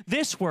into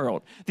this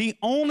world. The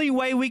only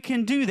way we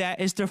can do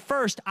that is to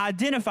first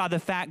identify the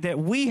fact that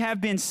we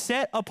have been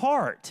set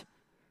apart.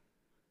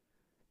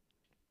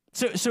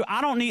 So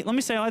I don't need, let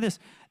me say it like this.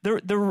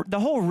 The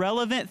whole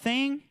relevant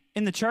thing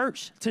in the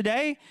church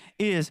today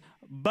is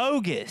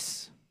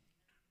bogus.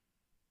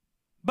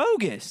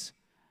 Bogus.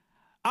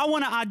 I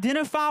want to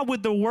identify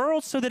with the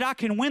world so that I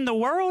can win the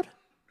world?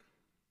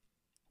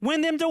 Win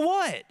them to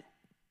what?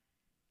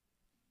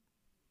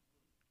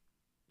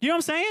 You know what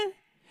I'm saying?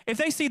 If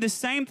they see the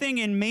same thing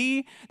in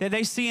me that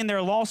they see in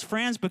their lost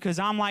friends because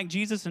I'm like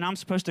Jesus and I'm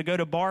supposed to go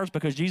to bars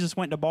because Jesus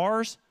went to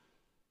bars,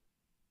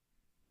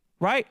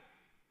 right?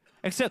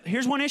 Except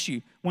here's one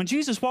issue. When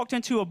Jesus walked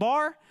into a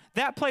bar,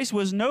 that place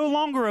was no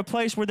longer a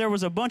place where there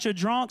was a bunch of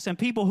drunks and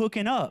people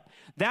hooking up.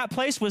 That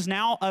place was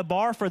now a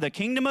bar for the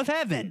kingdom of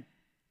heaven.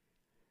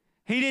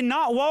 He did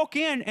not walk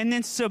in and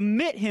then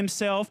submit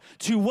himself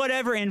to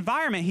whatever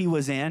environment he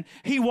was in.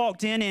 He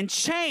walked in and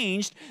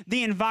changed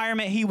the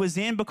environment he was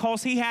in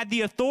because he had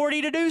the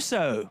authority to do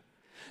so.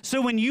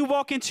 So when you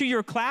walk into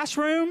your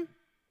classroom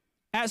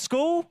at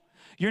school,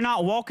 you're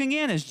not walking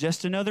in as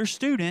just another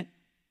student.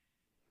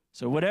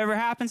 So whatever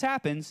happens,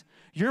 happens.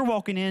 You're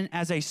walking in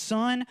as a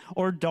son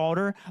or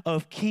daughter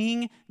of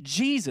King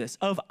Jesus,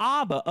 of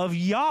Abba, of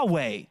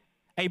Yahweh,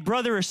 a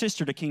brother or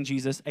sister to King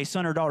Jesus, a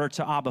son or daughter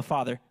to Abba,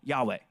 Father,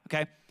 Yahweh,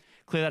 okay?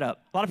 Clear that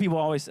up. A lot of people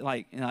always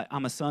like,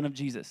 I'm a son of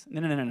Jesus.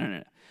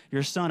 No.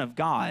 You're a son of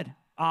God,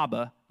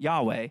 Abba,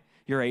 Yahweh.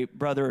 You're a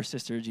brother or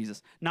sister of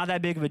Jesus. Not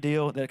that big of a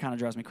deal. That kind of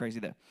drives me crazy,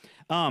 though.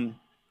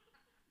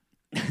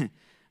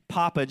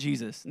 Papa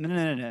Jesus.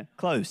 No.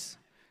 Close.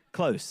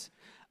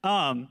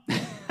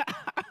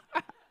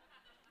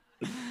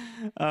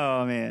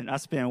 Oh, man, I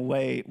spend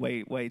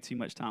way too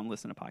much time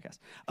listening to podcasts.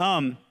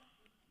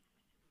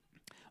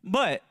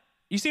 But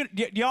you see,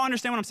 do y'all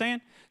understand what I'm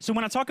saying? So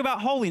when I talk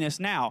about holiness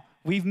now,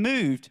 we've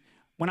moved.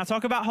 When I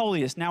talk about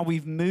holiness now,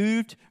 we've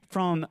moved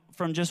from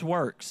just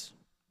works.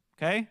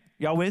 Okay?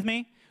 Y'all with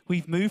me?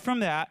 We've moved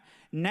from that.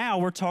 Now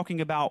we're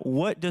talking about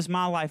what does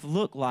my life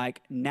look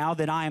like now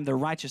that I am the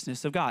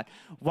righteousness of God.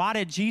 Why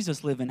did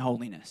Jesus live in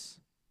holiness?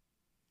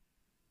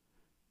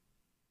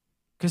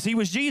 Because he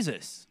was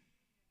Jesus.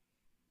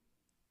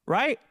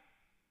 Right?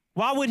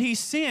 Why would he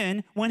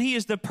sin when he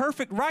is the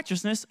perfect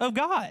righteousness of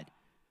God?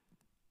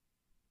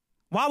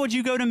 Why would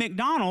you go to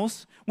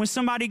McDonald's when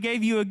somebody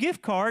gave you a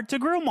gift card to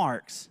Grill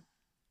Marks?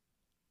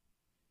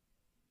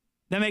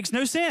 That makes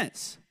no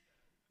sense.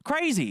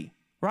 Crazy,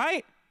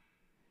 right?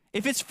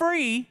 If it's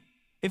free,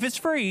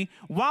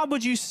 why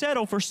would you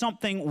settle for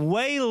something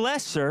way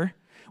lesser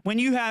when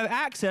you have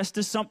access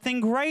to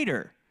something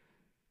greater?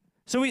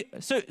 So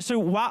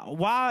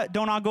why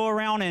don't I go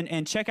around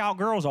and check out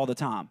girls all the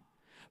time?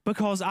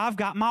 Because I've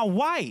got my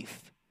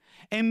wife.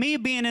 And me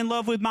being in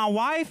love with my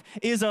wife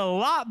is a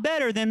lot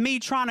better than me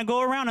trying to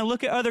go around and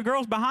look at other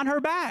girls behind her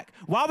back.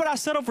 Why would I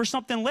settle for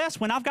something less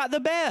when I've got the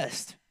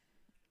best?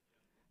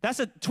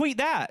 Tweet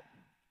that.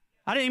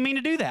 I didn't mean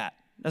to do that.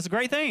 That's a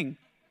great thing.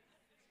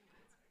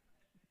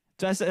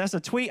 That's a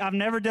tweet. I've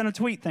never done a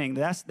tweet thing.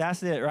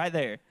 That's it right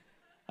there.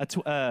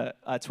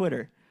 A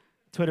Twitter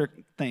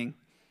thing.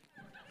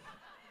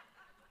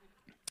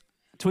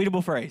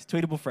 Tweetable phrase,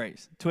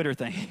 Twitter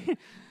thing.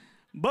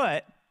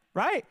 But,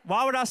 right?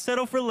 Why would I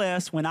settle for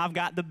less when I've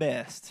got the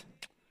best?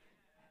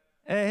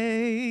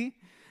 Hey.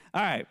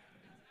 All right.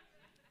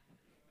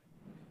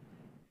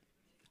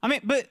 I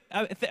mean, but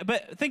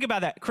think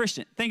about that.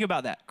 Christian, think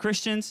about that.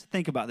 Christians,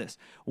 think about this.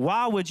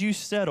 Why would you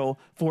settle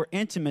for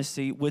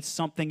intimacy with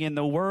something in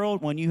the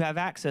world when you have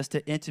access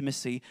to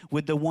intimacy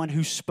with the one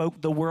who spoke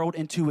the world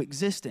into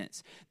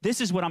existence? This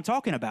is what I'm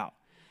talking about.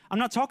 I'm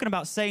not talking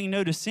about saying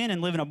no to sin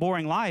and living a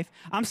boring life.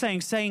 I'm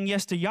saying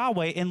yes to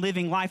Yahweh and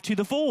living life to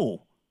the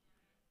full.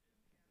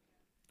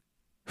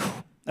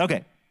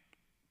 Okay.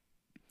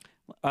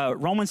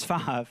 Romans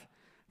 5,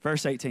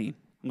 verse 18. I'm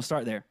going to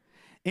start there.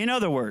 In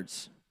other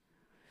words,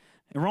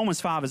 and Romans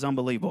 5 is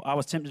unbelievable. I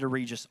was tempted to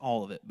read just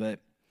all of it. But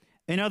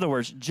in other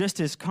words, just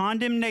as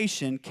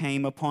condemnation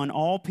came upon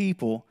all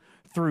people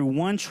through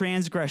one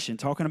transgression,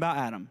 talking about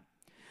Adam,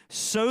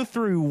 so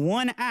through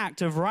one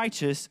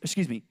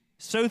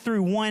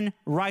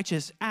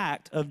righteous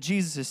act of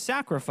Jesus'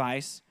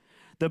 sacrifice,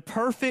 the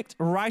perfect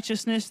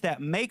righteousness that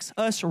makes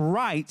us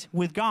right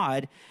with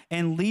God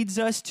and leads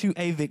us to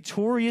a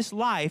victorious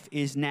life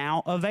is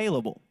now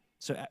available.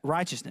 So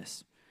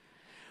righteousness.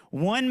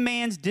 One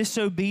man's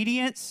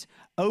disobedience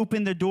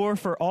opened the door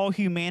for all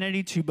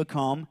humanity to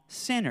become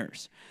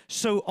sinners.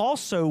 So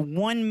also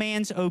one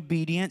man's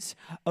obedience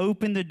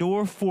opened the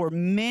door for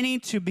many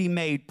to be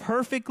made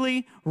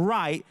perfectly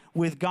right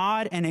with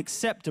God and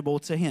acceptable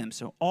to him.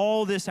 So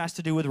all this has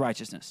to do with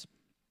righteousness.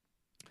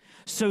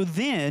 So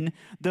then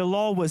the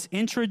law was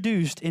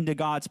introduced into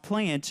God's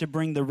plan to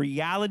bring the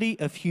reality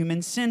of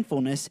human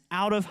sinfulness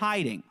out of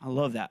hiding. I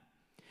love that.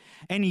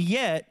 And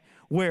yet,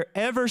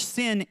 wherever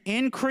sin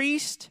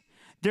increased,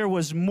 there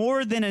was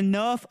more than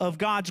enough of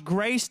God's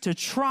grace to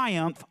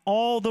triumph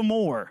all the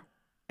more.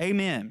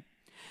 Amen.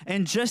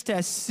 And just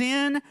as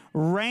sin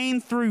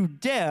reigned through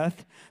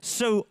death,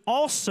 so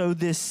also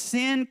this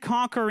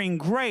sin-conquering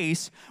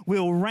grace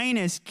will reign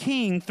as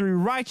king through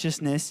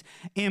righteousness,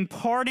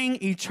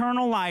 imparting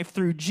eternal life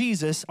through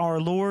Jesus,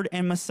 our Lord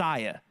and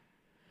Messiah.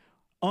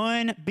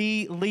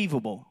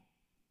 Unbelievable,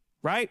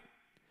 right?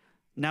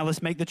 Now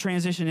let's make the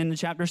transition into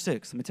chapter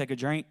 6. Let me take a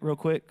drink real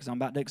quick because I'm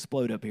about to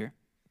explode up here.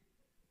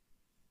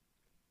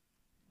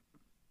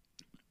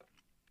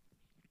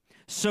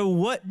 So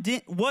what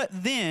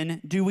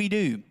then do we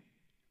do?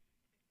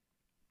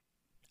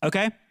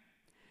 Okay?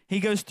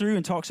 He goes through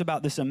and talks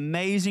about this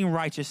amazing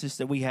righteousness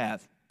that we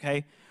have,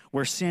 okay?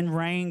 Where sin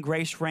reigned,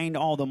 grace reigned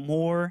all the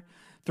more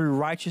through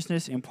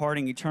righteousness,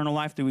 imparting eternal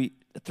life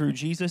through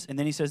Jesus. And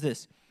then he says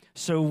this,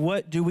 so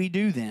what do we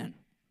do then?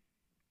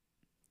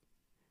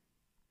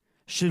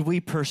 Should we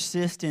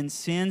persist in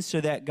sin so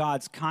that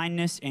God's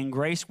kindness and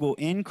grace will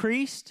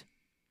increase?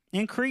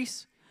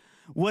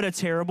 What a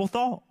terrible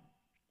thought.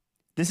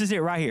 This is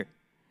it right here.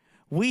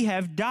 We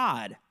have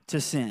died to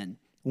sin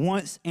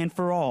once and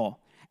for all,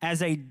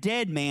 as a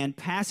dead man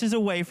passes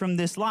away from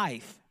this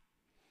life.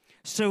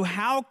 So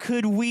how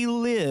could we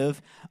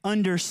live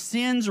under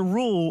sin's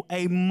rule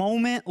a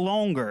moment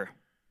longer?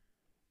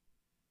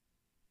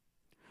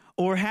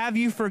 Or have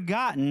you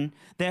forgotten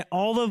that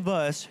all of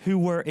us who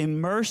were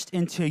immersed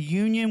into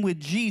union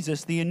with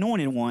Jesus, the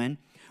Anointed One,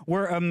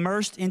 were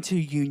immersed into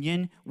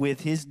union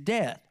with his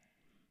death?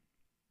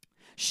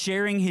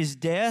 Sharing his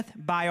death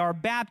by our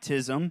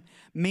baptism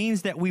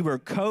means that we were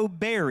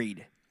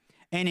co-buried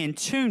and in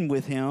tune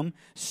with him,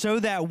 so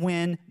that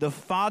when the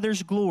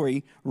Father's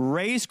glory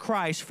raised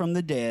Christ from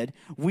the dead,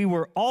 we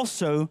were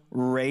also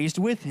raised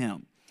with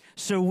him.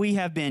 So we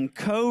have been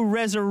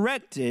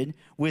co-resurrected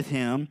with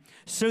him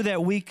so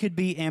that we could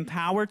be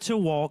empowered to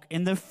walk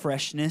in the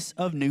freshness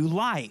of new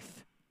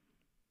life.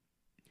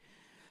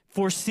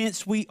 For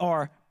since we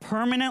are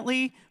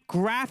permanently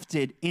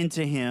grafted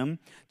into him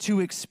to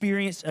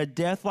experience a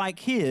death like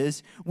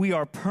his, we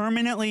are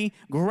permanently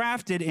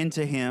grafted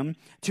into him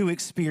to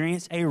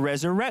experience a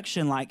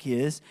resurrection like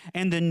his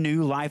and the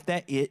new life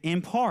that it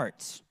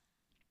imparts.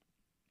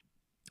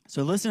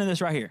 So listen to this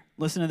right here.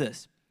 Listen to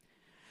this.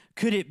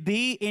 Could it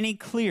be any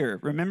clearer?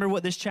 Remember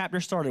what this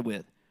chapter started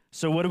with.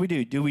 So what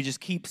do? Do we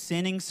just keep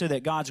sinning so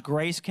that God's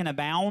grace can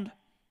abound?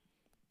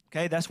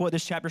 Okay, that's what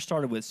this chapter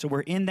started with. So we're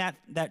in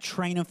that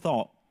train of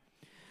thought.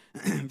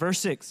 Verse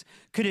 6,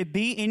 could it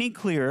be any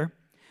clearer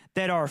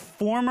that our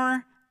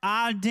former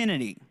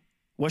identity,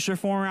 what's your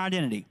former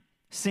identity?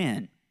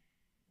 Sin,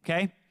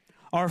 okay?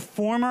 Our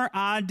former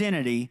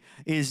identity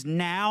is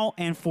now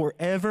and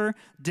forever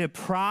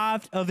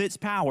deprived of its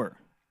power.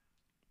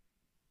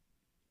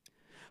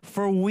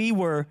 For we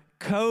were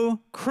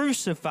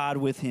co-crucified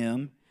with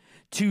him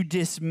to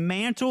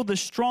dismantle the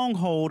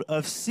stronghold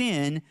of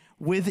sin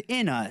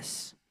within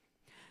us.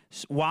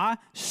 Why?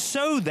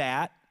 So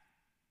that,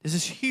 this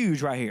is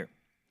huge right here,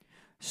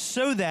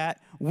 so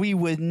that we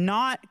would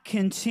not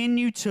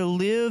continue to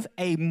live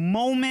a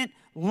moment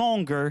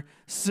longer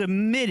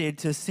submitted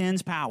to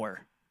sin's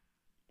power.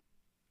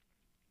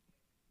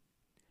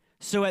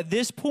 So at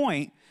this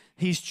point,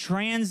 he's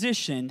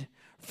transitioned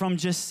from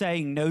just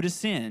saying no to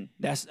sin.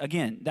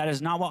 That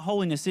is not what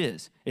holiness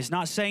is. It's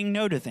not saying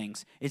no to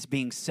things. It's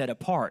being set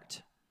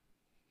apart.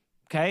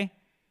 Okay?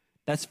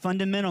 That's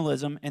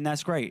fundamentalism, and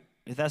that's great.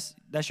 If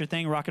that's your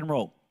thing, rock and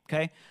roll.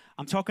 Okay?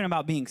 I'm talking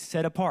about being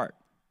set apart.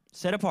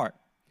 Set apart.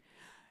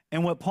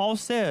 And what Paul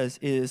says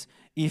is,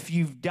 if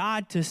you've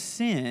died to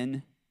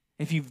sin,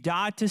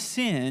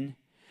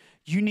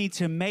 you need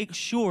to make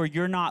sure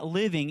you're not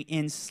living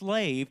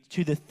enslaved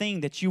to the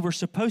thing that you were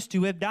supposed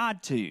to have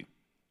died to.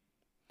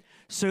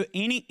 So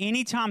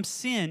anytime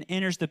sin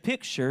enters the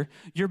picture,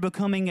 you're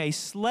becoming a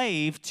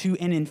slave to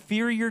an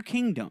inferior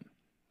kingdom,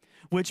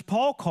 which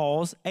Paul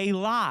calls a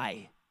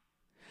lie,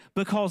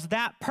 because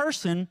that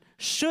person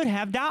should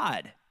have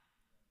died.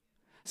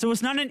 So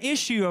it's not an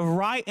issue of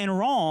right and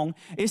wrong.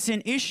 It's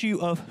an issue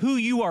of who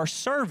you are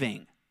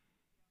serving.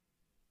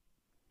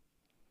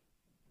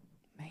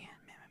 Man.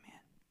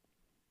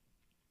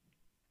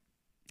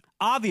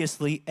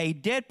 Obviously, a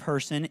dead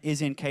person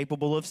is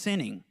incapable of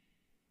sinning.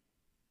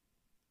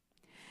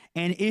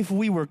 And if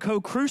we were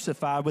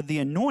co-crucified with the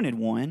Anointed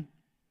One,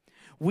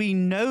 we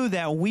know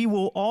that we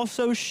will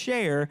also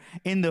share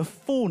in the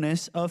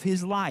fullness of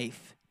his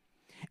life.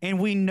 And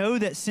we know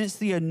that since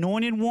the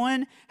Anointed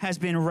One has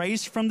been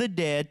raised from the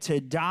dead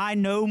to die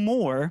no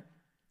more,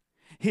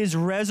 his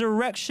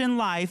resurrection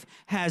life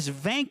has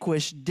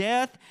vanquished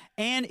death,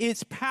 and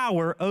its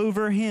power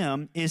over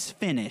him is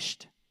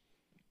finished.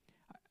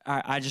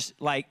 I just,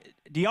 like,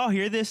 do y'all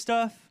hear this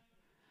stuff?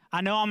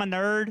 I know I'm a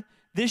nerd.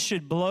 This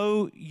should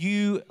blow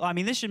you. I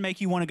mean, this should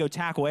make you want to go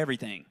tackle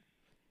everything.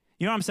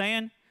 You know what I'm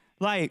saying?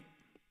 Like,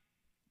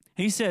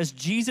 he says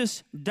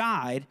Jesus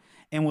died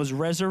and was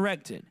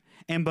resurrected.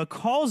 And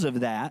because of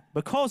that,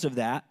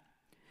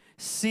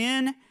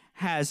 sin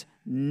has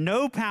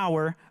no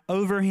power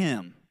over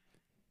him.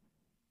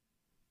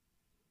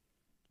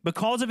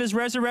 Because of his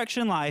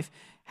resurrection life,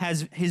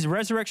 his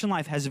resurrection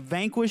life has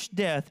vanquished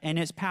death, and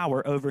its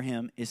power over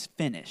him is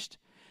finished.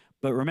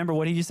 But remember,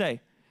 what did you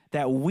say?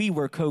 That we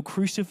were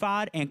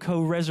co-crucified and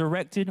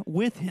co-resurrected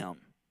with him.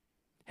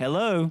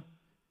 Hello?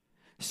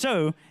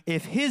 So,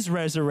 if his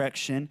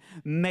resurrection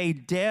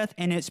made death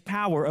and its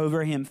power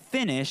over him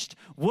finished,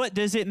 what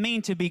does it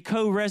mean to be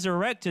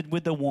co-resurrected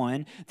with the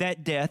one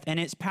that death and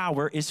its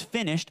power is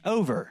finished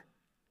over?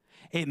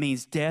 It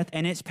means death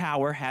and its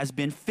power has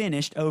been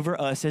finished over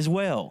us as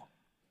well.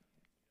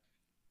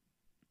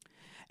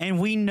 And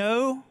we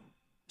know,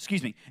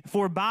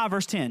 for by,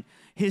 verse 10,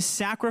 his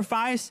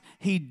sacrifice,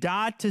 he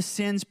died to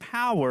sin's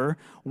power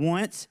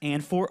once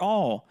and for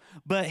all.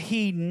 But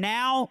he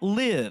now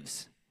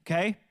lives,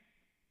 okay?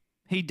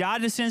 He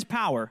died to sin's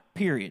power,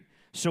 period.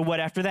 So what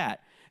after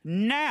that?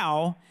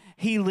 Now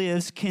he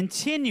lives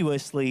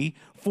continuously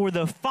for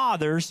the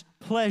Father's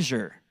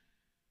pleasure.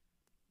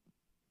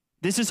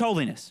 This is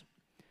holiness.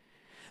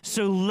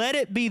 So let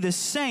it be the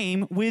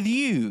same with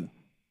you.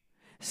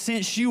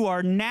 Since you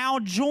are now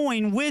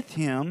joined with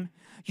him,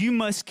 you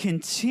must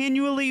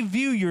continually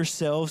view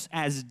yourselves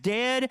as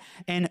dead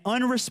and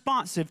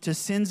unresponsive to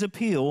sin's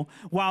appeal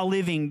while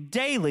living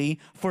daily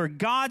for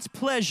God's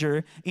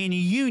pleasure in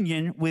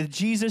union with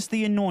Jesus,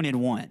 the Anointed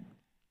One.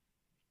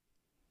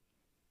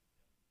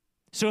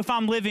 So if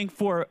I'm living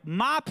for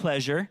my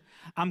pleasure,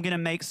 I'm going to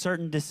make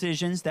certain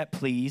decisions that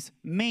please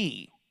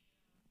me.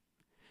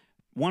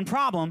 One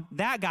problem,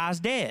 that guy's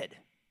dead.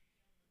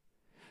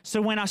 So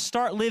when I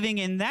start living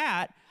in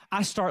that,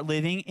 I start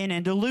living in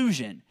a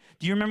delusion.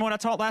 Do you remember what I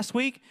taught last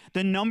week?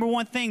 The number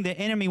one thing the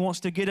enemy wants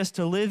to get us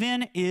to live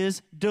in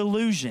is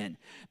delusion,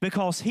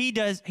 because he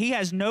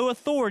has no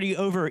authority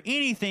over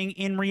anything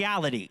in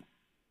reality.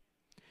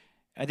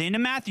 At the end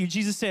of Matthew,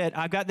 Jesus said,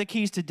 I've got the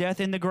keys to death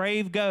and the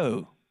grave,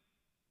 go.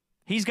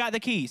 He's got the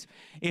keys.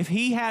 If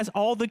he has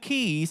all the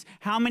keys,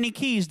 how many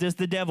keys does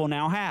the devil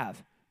now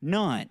have?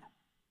 None.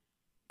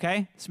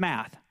 Okay, it's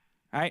math.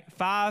 All right,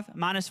 5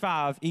 minus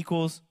 5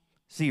 equals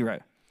 0.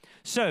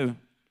 So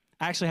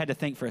I actually had to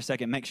think for a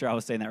second, make sure I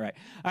was saying that right.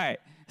 All right,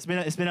 it's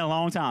been a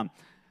long time.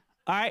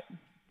 All right,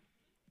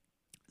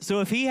 so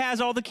if he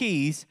has all the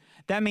keys,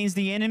 that means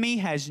the enemy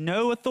has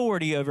no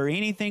authority over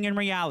anything in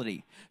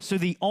reality. So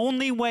the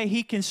only way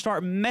he can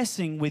start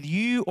messing with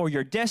you or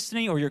your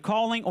destiny or your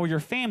calling or your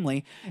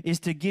family is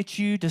to get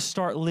you to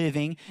start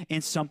living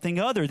in something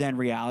other than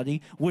reality,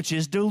 which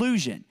is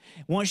delusion.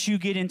 Once you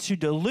get into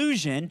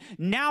delusion,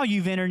 now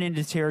you've entered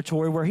into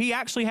territory where he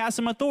actually has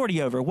some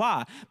authority over.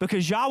 Why?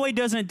 Because Yahweh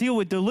doesn't deal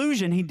with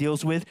delusion, he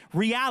deals with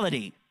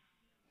reality.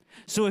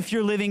 So if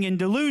you're living in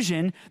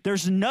delusion,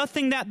 there's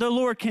nothing that the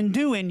Lord can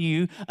do in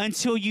you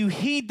until you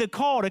heed the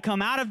call to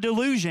come out of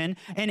delusion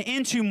and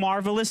into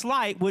marvelous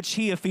light, which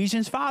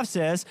Ephesians 5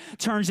 says,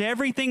 turns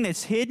everything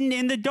that's hidden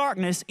in the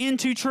darkness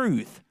into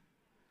truth.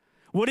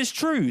 What is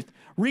truth?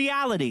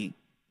 Reality.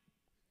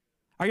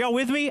 Are y'all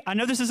with me? I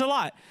know this is a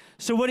lot.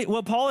 So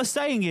what Paul is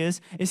saying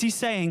is he's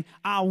saying,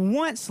 I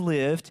once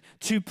lived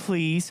to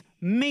please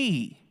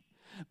me.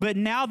 But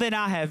now that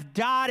I have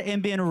died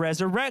and been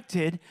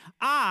resurrected,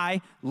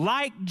 I,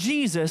 like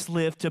Jesus,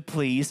 live to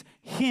please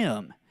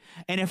him.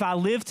 And if I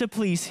live to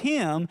please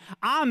him,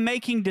 I'm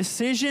making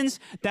decisions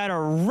that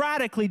are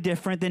radically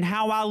different than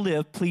how I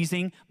live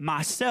pleasing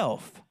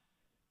myself.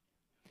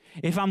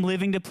 If I'm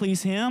living to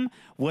please him,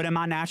 what am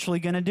I naturally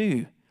going to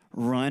do?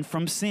 Run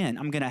from sin.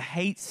 I'm going to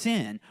hate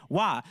sin.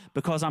 Why?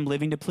 Because I'm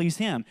living to please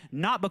him,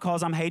 not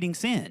because I'm hating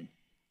sin.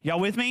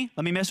 Y'all with me?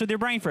 Let me mess with your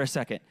brain for a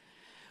second.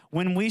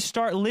 When we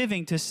start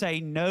living to say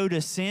no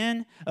to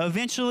sin,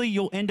 eventually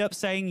you'll end up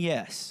saying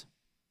yes.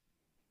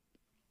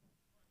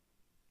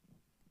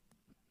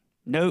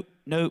 Nope,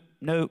 nope,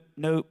 nope,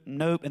 nope,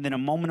 nope, and then a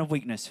moment of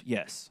weakness,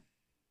 yes.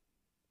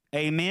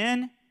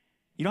 Amen?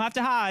 You don't have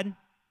to hide,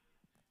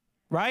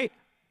 right?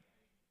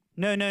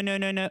 No.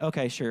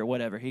 Okay, sure,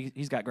 whatever.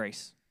 He's got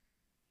grace,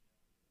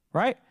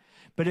 right?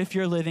 But if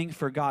you're living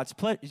for God's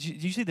pleasure, do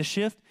you see the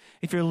shift?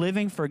 If you're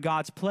living for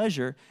God's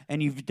pleasure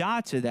and you've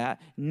died to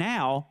that,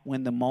 now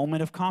when the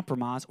moment of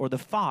compromise or the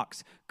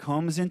fox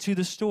comes into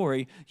the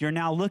story, you're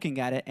now looking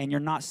at it and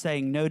you're not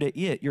saying no to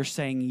it. You're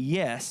saying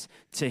yes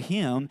to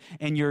him,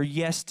 and your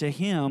yes to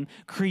him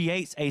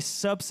creates a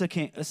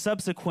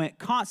subsequent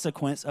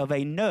consequence of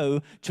a no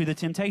to the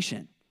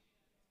temptation.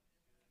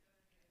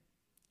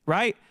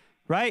 Right?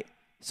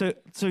 So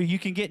you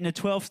can get in a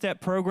 12-step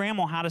program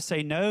on how to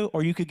say no,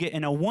 or you could get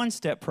in a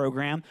one-step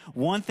program.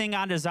 One thing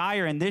I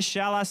desire, and this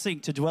shall I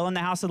seek, to dwell in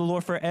the house of the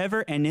Lord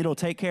forever, and it'll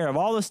take care of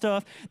all the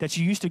stuff that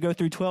you used to go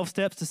through 12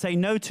 steps to say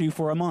no to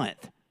for a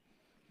month.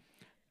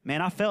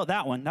 Man, I felt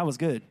that one. That was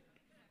good.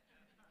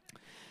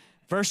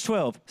 Verse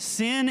 12,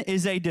 sin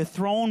is a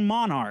dethroned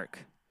monarch,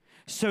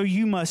 so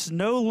you must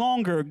no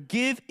longer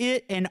give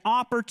it an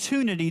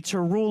opportunity to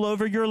rule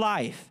over your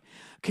life,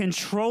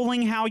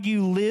 controlling how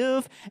you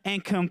live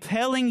and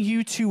compelling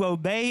you to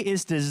obey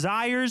its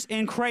desires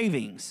and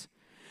cravings.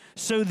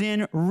 So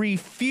then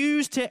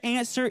refuse to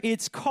answer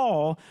its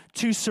call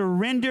to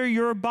surrender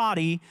your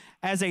body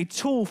as a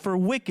tool for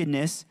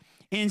wickedness.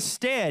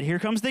 Instead, here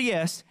comes the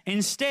yes,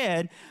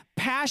 instead,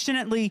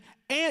 passionately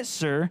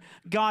answer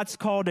God's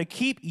call to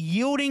keep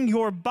yielding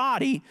your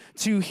body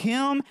to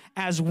Him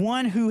as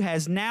one who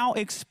has now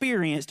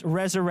experienced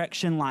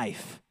resurrection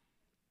life.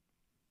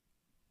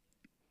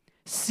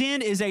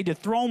 Sin is a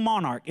dethroned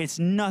monarch. It's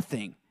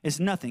nothing. It's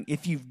nothing.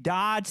 If you've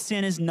died,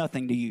 sin is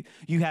nothing to you.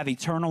 You have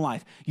eternal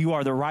life. You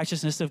are the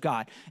righteousness of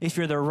God. If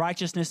you're the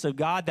righteousness of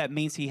God, that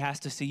means He has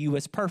to see you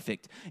as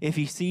perfect. If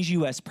He sees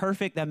you as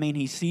perfect, that means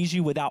He sees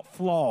you without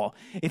flaw.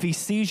 If He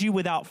sees you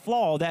without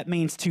flaw, that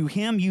means to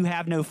Him you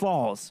have no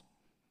flaws.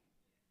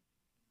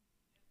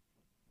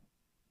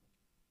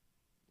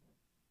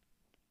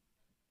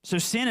 So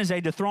sin is a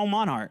dethroned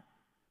monarch.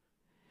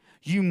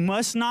 You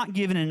must not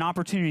give it an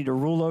opportunity to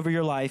rule over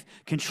your life,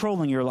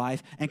 controlling your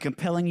life, and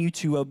compelling you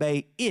to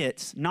obey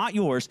its, not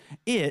yours,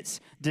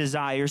 its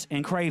desires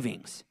and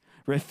cravings.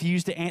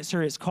 Refuse to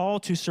answer its call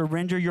to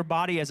surrender your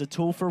body as a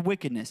tool for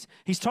wickedness.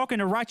 He's talking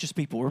to righteous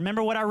people.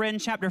 Remember what I read in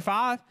chapter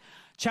 5?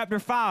 Chapter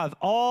 5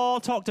 all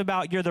talked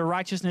about you're the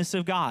righteousness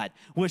of God,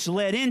 which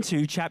led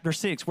into chapter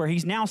 6, where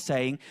he's now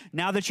saying,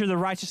 now that you're the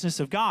righteousness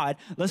of God,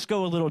 let's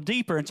go a little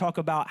deeper and talk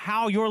about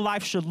how your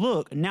life should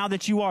look now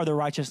that you are the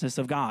righteousness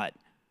of God.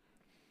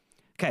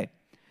 Okay.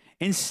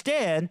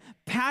 Instead,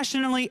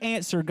 passionately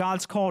answer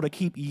God's call to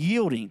keep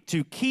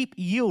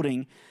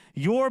yielding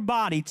your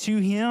body to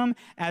Him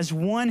as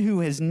one who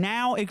has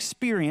now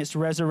experienced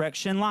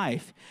resurrection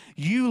life.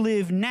 You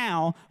live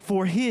now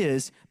for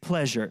His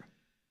pleasure,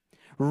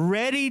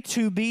 ready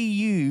to be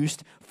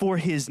used for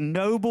His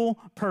noble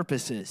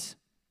purposes.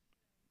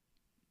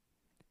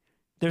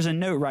 There's a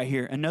note right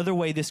here. Another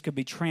way this could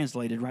be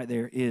translated right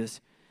there is,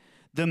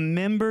 the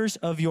members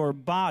of your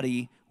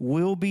body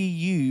will be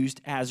used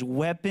as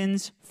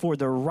weapons for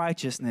the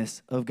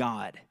righteousness of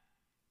God.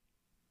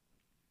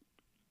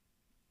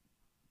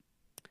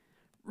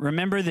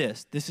 Remember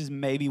this. This is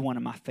maybe one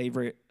of my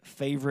favorite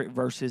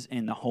verses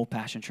in the whole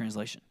Passion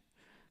Translation.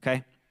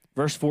 Okay?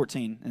 Verse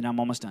 14, and I'm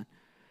almost done.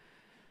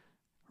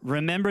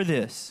 Remember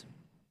this.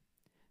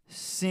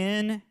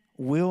 Sin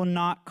will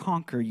not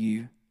conquer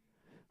you,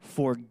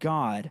 for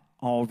God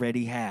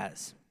already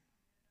has.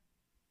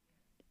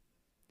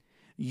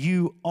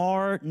 You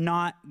are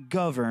not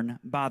governed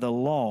by the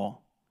law,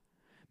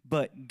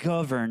 but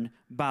governed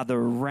by the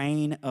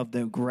reign of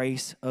the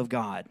grace of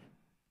God.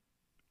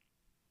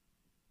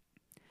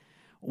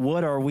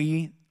 What are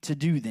we to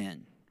do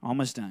then?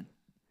 Almost done.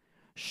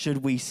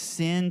 Should we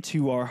sin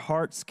to our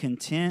heart's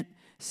content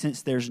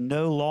since there's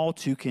no law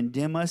to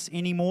condemn us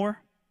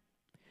anymore?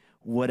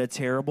 What a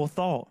terrible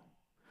thought.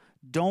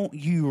 Don't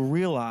you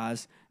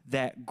realize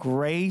that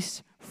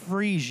grace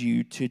frees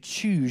you to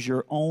choose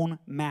your own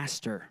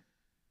master?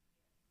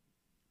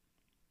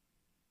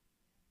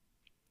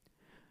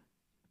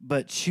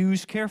 But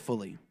choose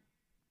carefully,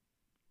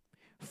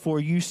 for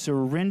you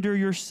surrender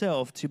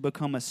yourself to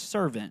become a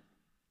servant,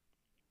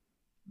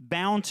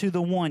 bound to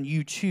the one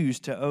you choose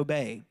to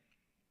obey.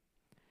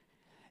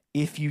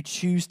 If you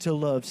choose to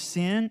love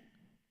sin,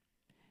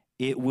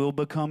 it will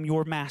become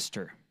your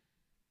master.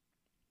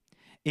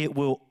 It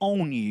will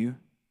own you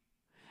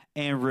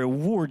and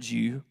reward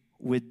you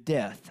with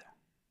death.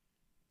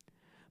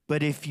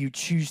 But if you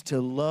choose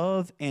to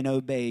love and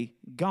obey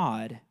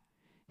God,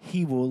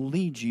 He will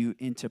lead you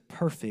into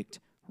perfect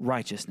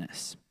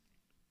righteousness.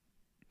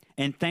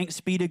 And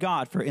thanks be to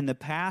God, for in the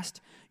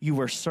past you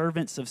were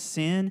servants of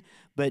sin,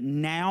 but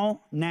now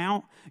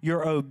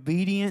your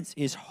obedience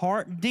is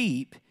heart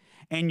deep,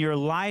 and your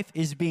life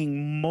is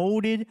being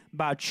molded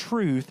by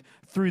truth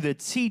through the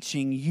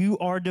teaching you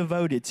are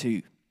devoted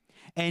to.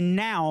 And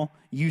now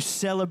you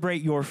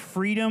celebrate your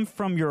freedom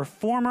from your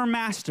former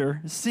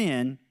master,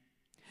 sin.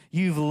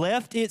 You've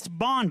left its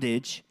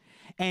bondage,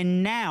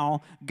 and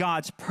now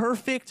God's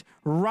perfect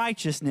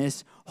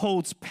righteousness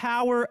holds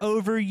power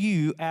over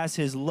you as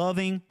His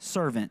loving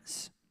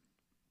servants.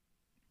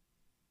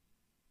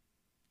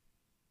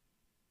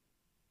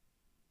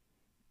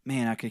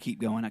 Man, I could keep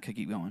going.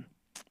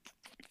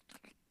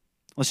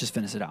 Let's just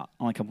finish it out.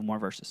 Only a couple more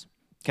verses.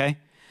 Okay?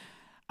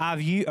 Are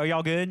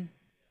y'all good?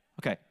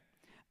 Okay.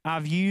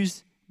 I've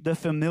used the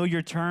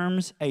familiar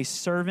terms a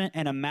servant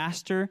and a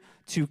master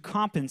to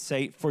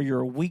compensate for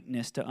your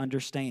weakness to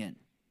understand.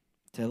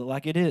 Tell it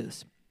like it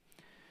is.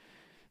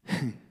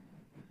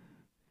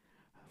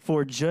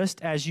 For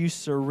just as you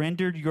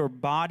surrendered your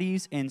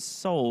bodies and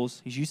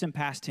souls, he's using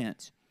past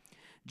tense,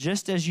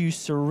 Just as you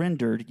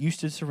used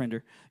to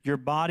surrender your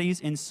bodies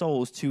and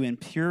souls to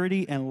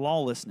impurity and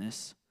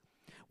lawlessness,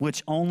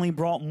 which only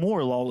brought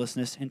more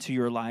lawlessness into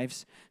your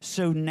lives,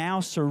 so now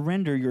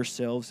surrender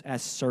yourselves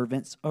as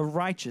servants of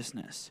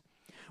righteousness,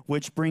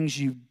 which brings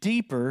you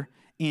deeper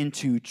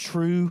into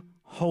true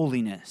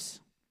holiness.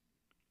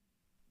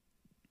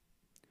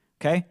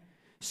 Okay?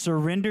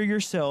 Surrender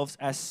yourselves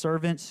as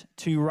servants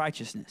to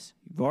righteousness.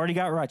 You've already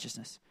got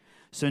righteousness.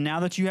 So now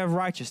that you have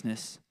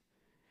righteousness,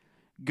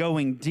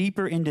 going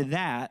deeper into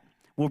that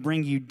will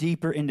bring you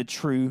deeper into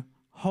true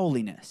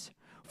holiness.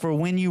 For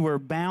when you were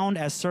bound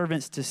as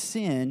servants to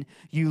sin,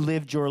 you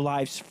lived your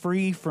lives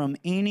free from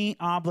any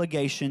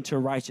obligation to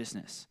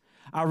righteousness.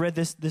 I read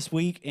this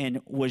week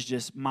and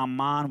my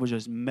mind was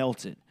just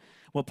melted.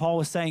 What Paul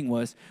was saying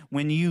was,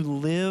 when you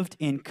lived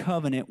in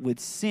covenant with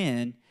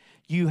sin,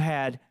 you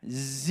had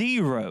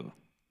zero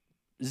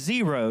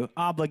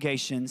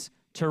obligations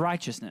to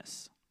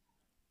righteousness.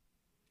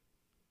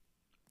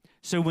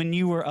 So when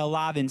you were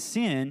alive in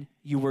sin,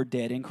 you were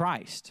dead in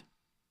Christ.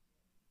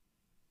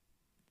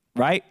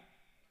 Right?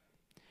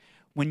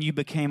 When you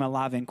became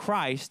alive in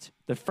Christ,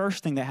 the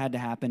first thing that had to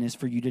happen is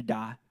for you to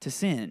die to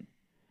sin.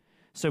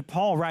 So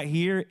Paul right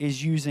here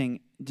is using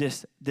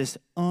just this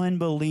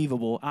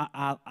unbelievable,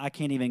 I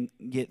can't even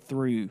get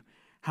through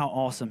how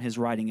awesome his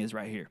writing is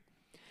right here.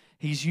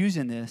 He's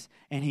using this,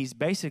 and he's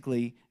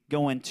basically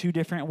going two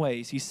different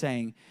ways. He's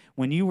saying,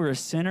 when you were a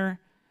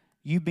sinner,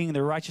 you being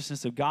the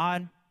righteousness of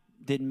God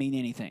didn't mean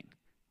anything,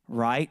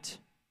 right?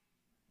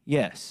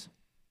 Yes.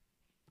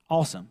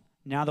 Awesome.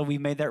 Now that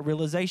we've made that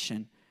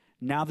realization,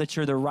 now that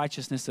you're the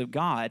righteousness of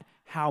God,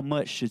 how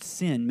much should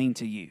sin mean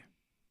to you?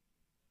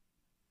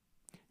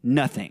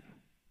 Nothing.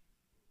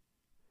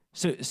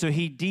 So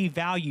he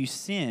devalues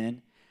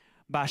sin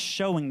by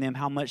showing them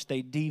how much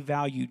they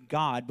devalued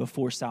God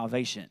before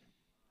salvation.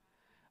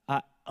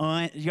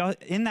 Y'all,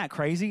 isn't that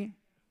crazy?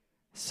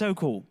 So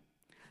cool.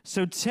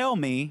 So tell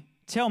me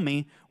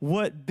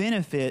what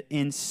benefit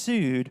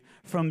ensued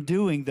from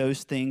doing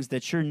those things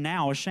that you're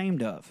now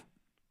ashamed of.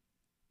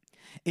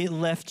 It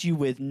left you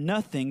with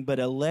nothing but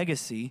a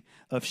legacy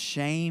of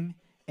shame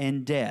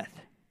and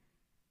death.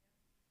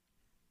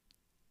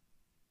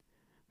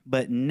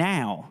 But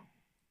now,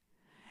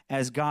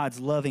 as God's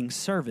loving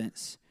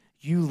servants,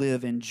 you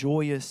live in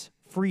joyous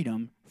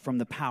freedom from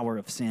the power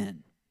of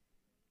sin.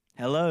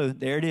 Hello,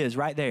 there it is,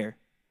 right there.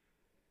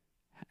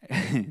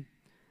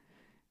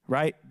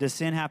 Right? Does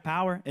sin have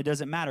power? It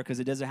doesn't matter because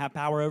it doesn't have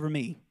power over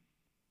me.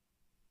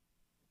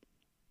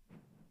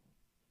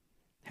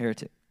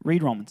 Heretic.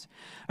 Read Romans.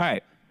 All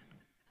right.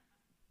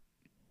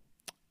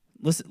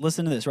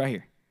 Listen to this right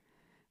here.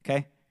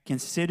 Okay?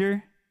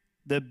 Consider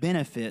the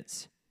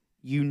benefits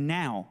you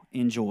now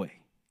enjoy.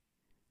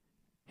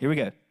 Here we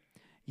go.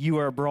 You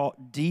are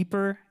brought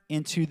deeper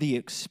into the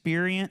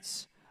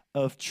experience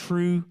of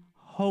true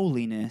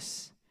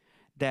holiness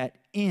that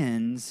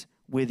ends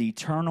with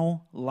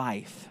eternal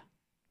life.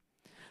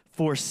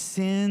 For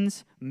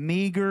sin's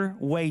meager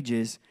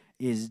wages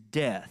is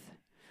death,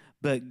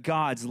 but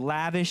God's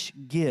lavish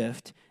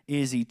gift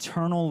is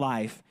eternal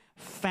life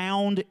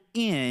found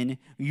in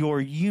your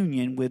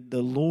union with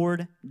the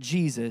Lord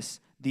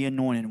Jesus, the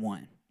Anointed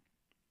One.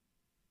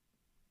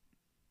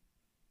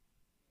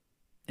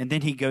 And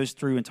then he goes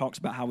through and talks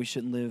about how we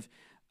shouldn't live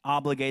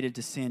obligated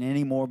to sin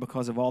anymore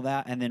because of all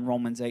that. And then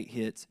Romans 8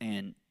 hits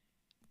and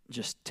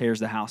just tears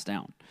the house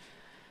down.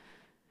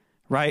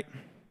 Right?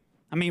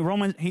 I mean,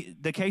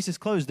 the case is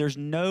closed. There's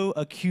no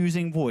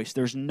accusing voice.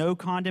 There's no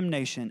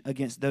condemnation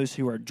against those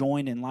who are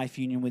joined in life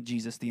union with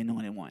Jesus, the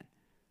Anointed One.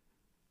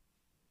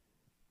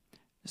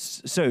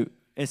 So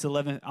it's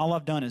 11. All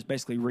I've done is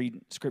basically read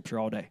Scripture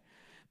all day.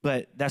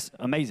 But that's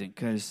amazing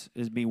because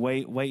it'd be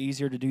way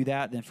easier to do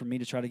that than for me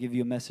to try to give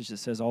you a message that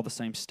says all the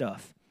same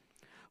stuff.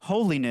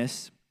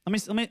 Holiness.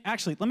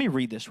 Let me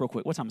read this real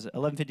quick. What time is it?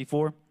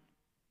 11:54.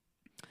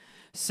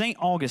 St.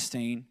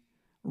 Augustine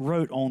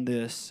wrote on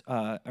this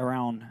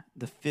around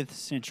the 4th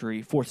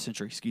century,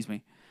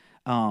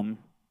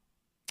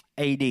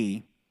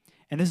 A.D.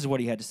 And this is what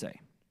he had to say.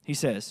 He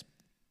says,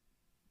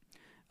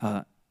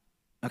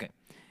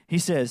 He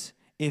says,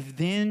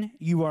 if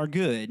you are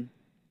good,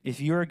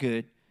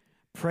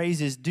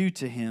 praise is due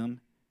to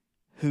him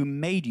who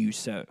made you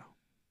so.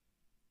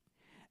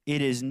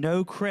 It is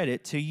no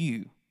credit to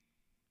you.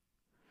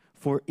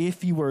 For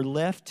if you were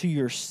left to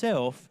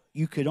yourself,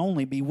 you could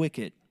only be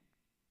wicked.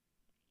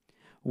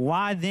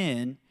 Why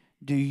then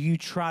do you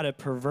try to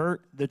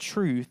pervert the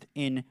truth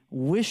in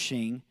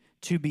wishing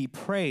to be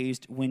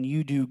praised when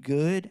you do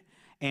good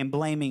and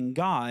blaming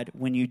God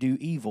when you do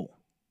evil?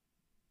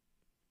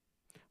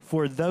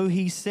 For though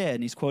he said,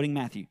 and he's quoting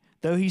Matthew,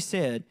 though he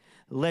said,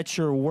 let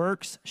your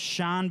works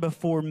shine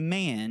before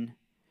man,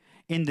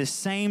 in the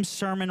same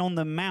Sermon on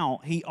the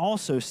Mount, he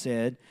also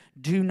said,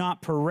 do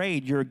not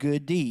parade your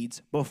good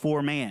deeds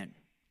before man.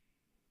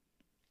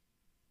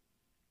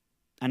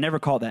 I never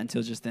caught that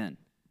until just then.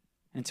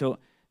 Until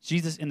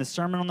Jesus in the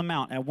Sermon on the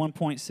Mount at one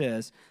point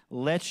says,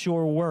 let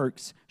your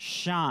works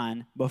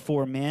shine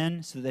before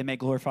men so that they may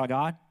glorify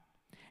God.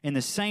 In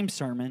the same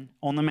Sermon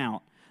on the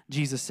Mount,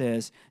 Jesus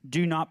says,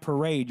 do not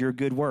parade your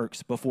good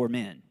works before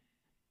men.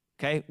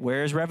 Okay,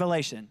 where is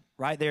Revelation?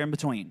 Right there in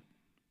between.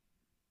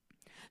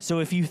 So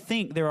if you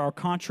think there are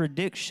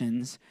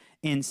contradictions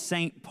in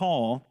St.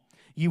 Paul,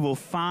 you will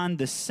find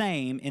the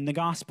same in the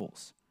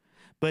Gospels.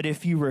 But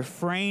if you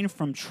refrain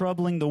from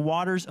troubling the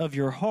waters of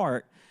your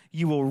heart,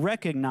 you will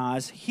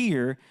recognize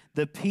here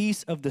the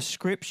peace of the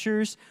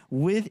Scriptures.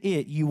 With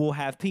it, you will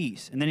have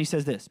peace. And then he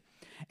says this,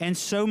 and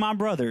so, my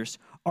brothers,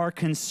 our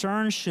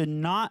concern should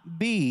not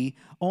be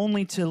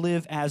only to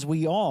live as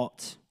we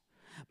ought,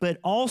 but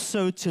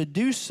also to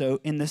do so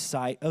in the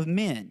sight of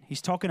men.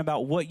 He's talking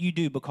about what you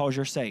do because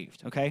you're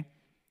saved, okay?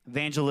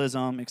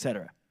 Evangelism,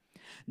 etc.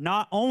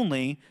 Not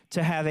only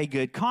to have a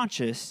good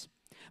conscience,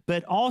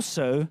 but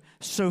also,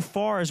 so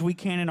far as we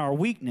can in our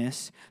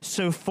weakness,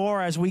 so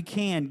far as we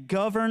can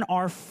govern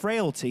our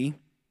frailty,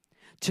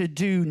 to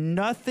do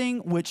nothing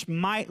which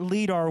might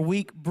lead our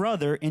weak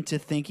brother into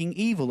thinking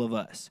evil of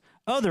us.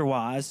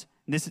 Otherwise,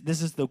 this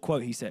is the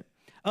quote he said,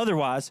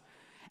 otherwise,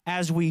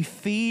 as we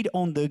feed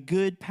on the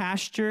good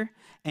pasture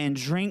and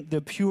drink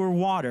the pure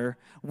water,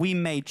 we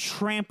may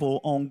trample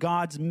on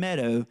God's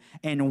meadow,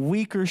 and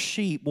weaker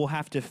sheep will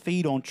have to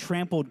feed on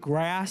trampled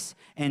grass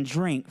and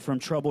drink from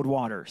troubled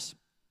waters.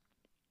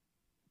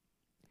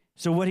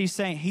 So what he's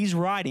saying, he's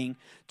writing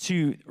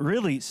to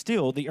really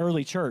still the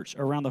early church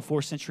around the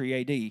 4th century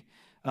AD,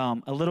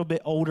 a little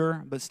bit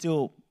older, but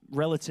still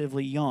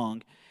relatively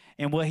young.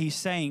 And what he's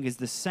saying is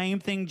the same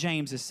thing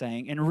James is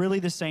saying, and really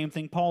the same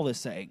thing Paul is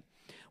saying.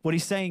 What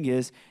he's saying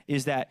is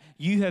that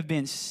you have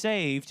been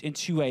saved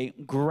into a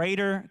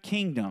greater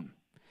kingdom.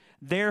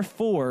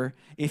 Therefore,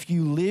 if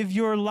you live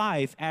your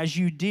life as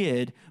you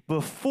did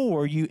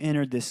before you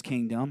entered this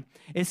kingdom,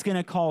 it's going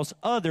to cause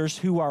others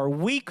who are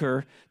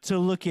weaker to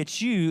look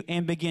at you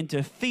and begin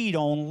to feed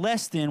on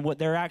less than what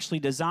they're actually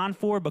designed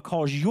for,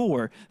 because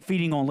you're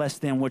feeding on less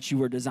than what you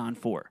were designed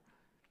for.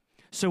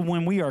 So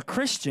when we are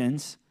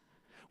Christians,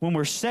 when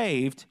we're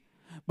saved,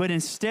 but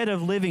instead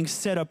of living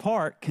set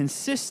apart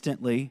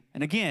consistently,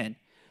 and again,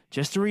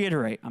 just to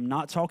reiterate, I'm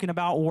not talking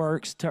about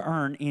works to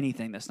earn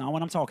anything. That's not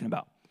what I'm talking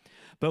about.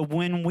 But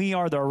when we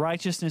are the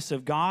righteousness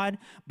of God,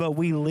 but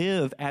we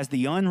live as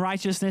the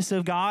unrighteousness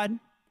of God,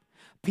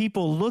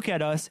 people look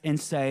at us and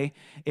say,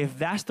 if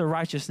that's the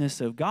righteousness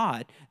of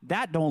God,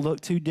 that don't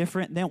look too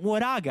different than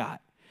what I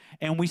got.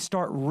 And we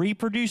start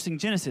reproducing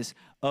Genesis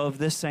of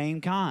the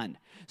same kind.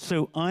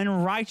 So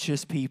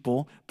unrighteous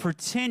people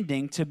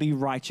pretending to be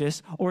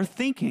righteous or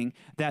thinking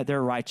that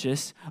they're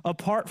righteous,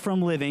 apart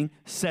from living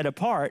set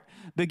apart,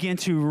 begin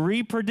to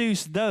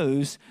reproduce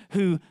those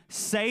who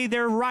say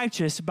they're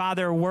righteous by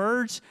their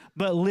words,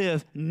 but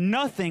live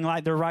nothing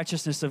like the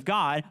righteousness of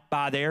God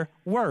by their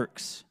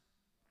works.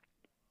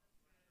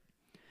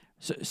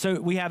 So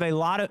we have a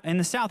lot of, in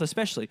the South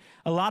especially,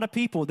 a lot of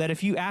people that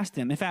if you ask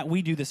them, in fact,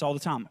 we do this all the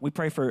time. We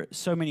pray for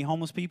so many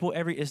homeless people.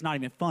 It's not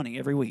even funny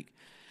every week,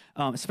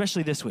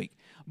 especially this week.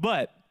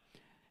 But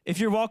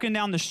if you're walking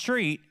down the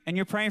street and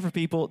you're praying for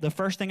people, the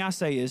first thing I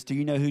say is, do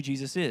you know who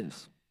Jesus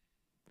is?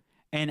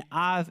 And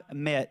I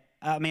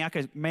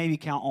could maybe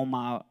count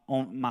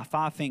on my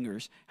 5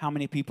 fingers how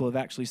many people have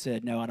actually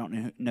said, no, I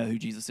don't know who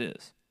Jesus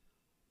is.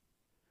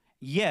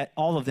 Yet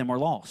all of them are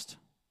lost.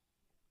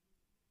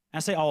 I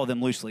say all of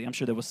them loosely. I'm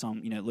sure there was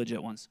some,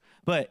 legit ones.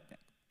 But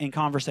in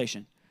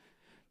conversation.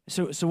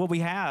 So what we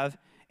have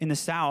in the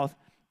South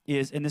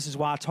is, and this is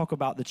why I talk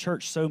about the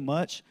church so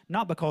much,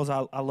 not because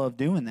I love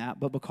doing that,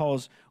 but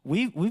because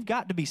we've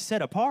got to be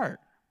set apart.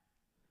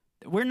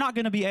 We're not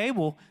going to be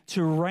able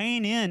to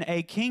reign in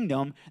a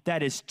kingdom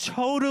that is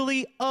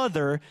totally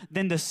other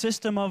than the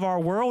system of our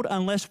world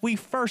unless we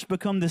first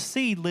become the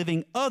seed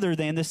living other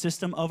than the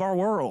system of our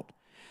world.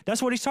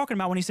 That's what he's talking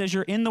about when he says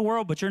you're in the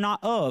world, but you're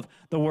not of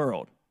the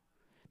world.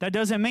 That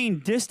doesn't mean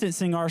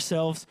distancing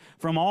ourselves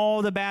from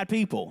all the bad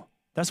people.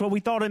 That's what we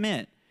thought it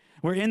meant.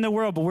 We're in the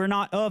world, but we're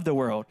not of the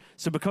world.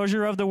 So because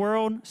you're of the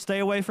world, stay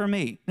away from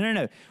me.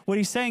 No. What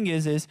he's saying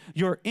is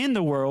you're in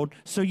the world,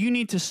 so you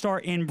need to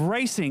start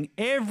embracing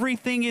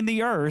everything in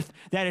the earth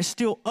that is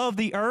still of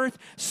the earth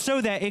so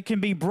that it can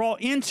be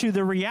brought into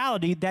the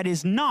reality that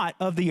is not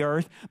of the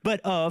earth, but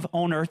of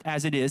on earth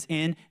as it is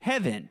in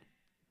heaven.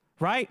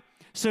 Right?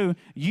 So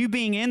you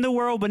being in the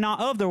world but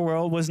not of the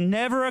world was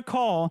never a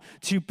call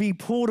to be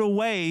pulled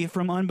away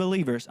from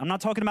unbelievers. I'm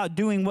not talking about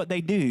doing what they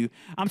do.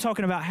 I'm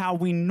talking about how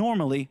we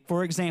normally,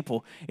 for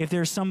example, if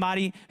there's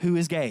somebody who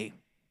is gay,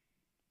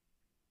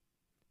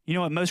 you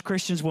know what most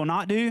Christians will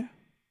not do?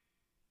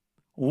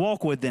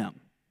 Walk with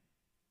them.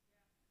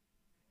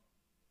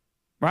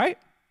 Right?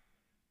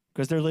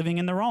 Because they're living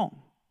in the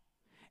wrong.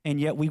 And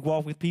yet we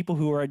walk with people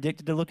who are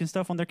addicted to looking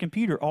stuff on their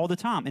computer all the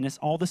time, and it's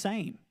all the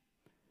same.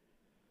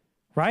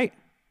 Right?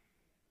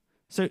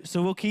 So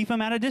we'll keep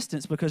them at a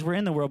distance because we're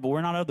in the world, but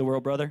we're not of the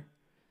world, brother.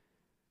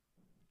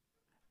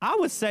 I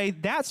would say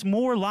that's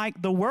more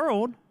like the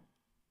world,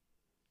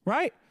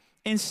 right?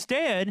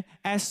 Instead,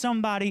 as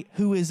somebody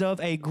who is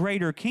of a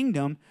greater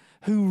kingdom,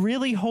 who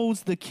really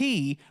holds the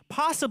key,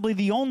 possibly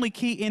the only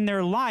key in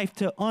their life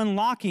to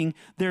unlocking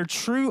their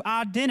true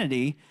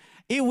identity,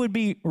 it would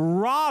be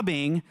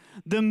robbing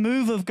the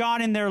move of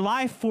God in their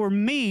life for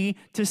me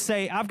to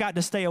say, I've got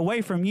to stay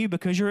away from you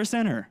because you're a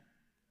sinner,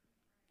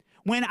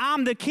 when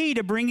I'm the key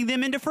to bringing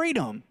them into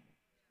freedom.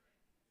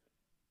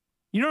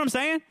 You know what I'm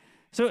saying?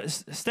 So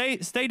stay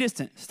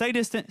distant, stay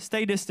distant,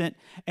 stay distant,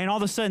 and all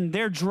of a sudden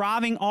they're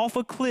driving off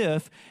a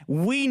cliff.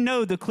 We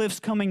know the cliff's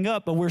coming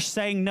up, but we're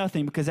saying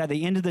nothing because at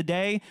the end of the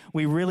day,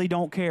 we really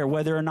don't care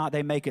whether or not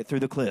they make it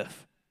through the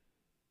cliff.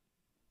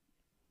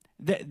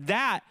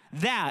 That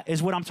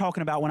is what I'm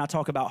talking about when I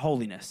talk about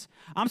holiness.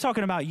 I'm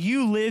talking about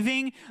you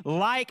living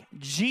like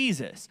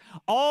Jesus.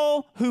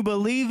 All who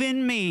believe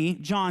in me,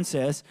 John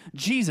says,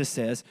 Jesus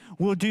says,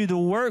 will do the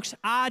works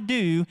I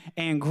do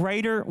and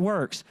greater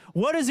works.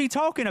 What is he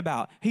talking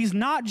about? He's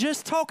not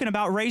just talking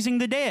about raising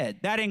the dead.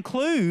 That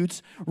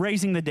includes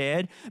raising the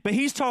dead, but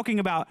he's talking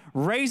about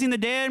raising the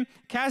dead,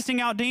 casting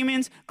out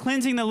demons,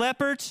 cleansing the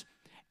lepers,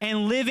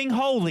 and living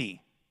holy.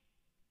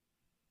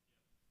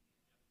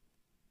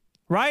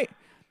 Right?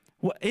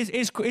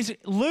 It's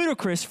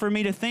ludicrous for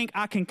me to think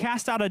I can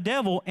cast out a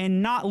devil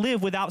and not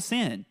live without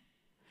sin.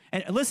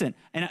 And listen,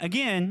 and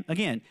again,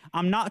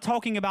 I'm not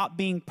talking about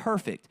being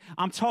perfect.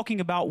 I'm talking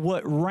about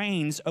what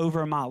reigns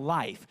over my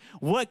life,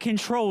 what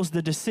controls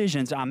the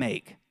decisions I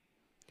make.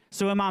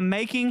 So am I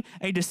making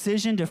a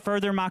decision to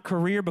further my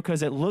career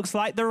because it looks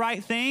like the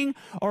right thing?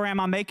 Or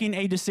am I making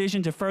a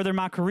decision to further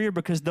my career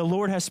because the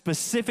Lord has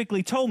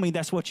specifically told me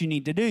that's what you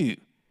need to do?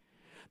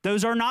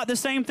 Those are not the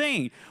same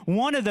thing.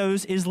 One of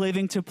those is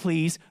living to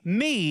please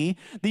me.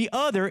 The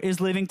other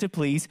is living to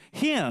please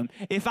him.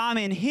 If I'm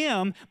in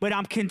him, but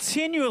I'm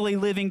continually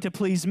living to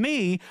please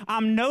me,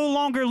 I'm no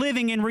longer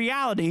living in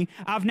reality.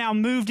 I've now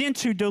moved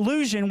into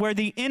delusion where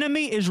the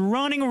enemy is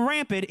running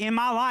rampant in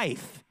my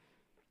life.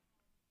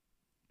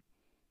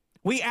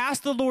 We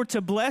ask the Lord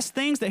to bless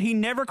things that he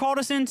never called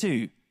us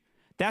into.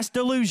 That's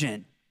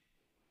delusion.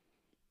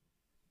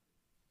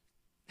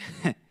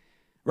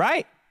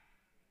 Right?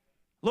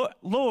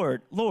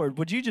 Lord,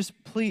 would you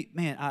just please,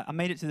 man, I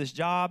made it to this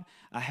job.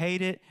 I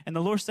hate it. And the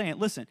Lord's saying,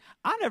 listen,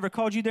 I never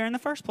called you there in the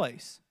first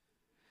place.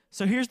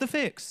 So here's the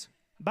fix.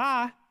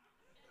 Bye.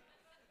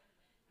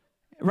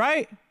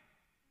 Right?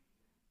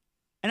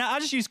 And I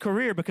just use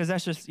career because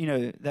that's just,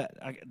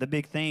 the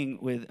big thing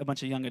with a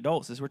bunch of young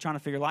adults is we're trying to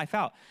figure life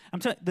out. I'm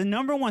telling you, the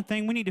number one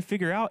thing we need to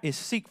figure out is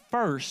seek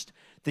first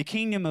the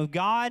kingdom of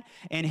God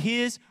and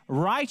his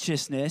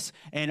righteousness,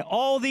 and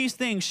all these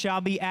things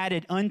shall be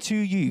added unto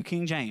you,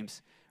 King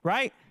James.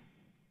 Right?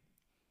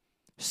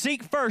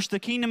 Seek first the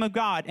kingdom of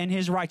God and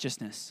his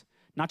righteousness.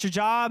 Not your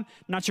job,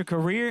 not your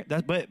career,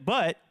 but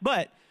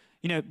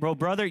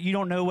brother, you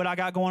don't know what I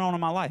got going on in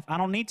my life. I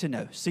don't need to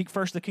know. Seek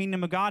first the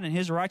kingdom of God and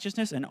his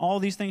righteousness, and all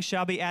these things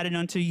shall be added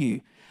unto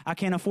you. I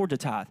can't afford to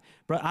tithe.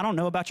 But I don't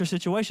know about your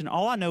situation.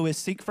 All I know is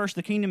seek first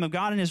the kingdom of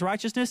God and his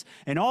righteousness,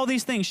 and all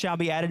these things shall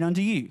be added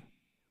unto you.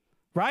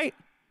 Right?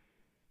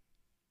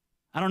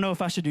 I don't know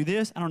if I should do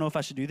this. I don't know if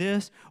I should do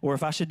this, or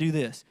if I should do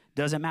this.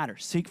 Doesn't matter.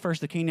 Seek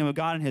first the kingdom of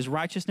God and his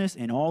righteousness,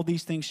 and all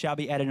these things shall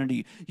be added unto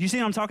you. You see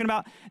what I'm talking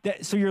about?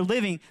 So you're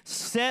living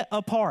set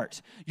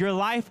apart. Your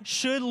life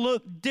should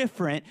look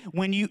different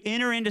when you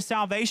enter into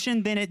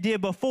salvation than it did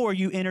before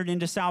you entered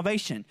into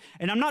salvation.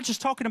 And I'm not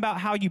just talking about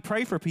how you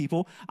pray for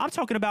people. I'm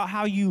talking about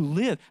how you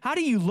live. How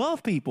do you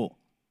love people?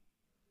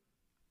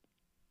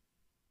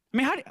 I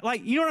mean,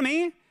 you know what I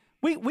mean?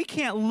 We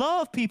can't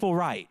love people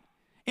right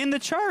in the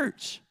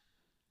church.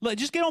 Look,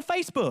 just get on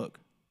Facebook.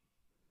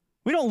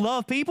 We don't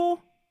love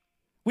people.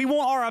 We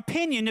want our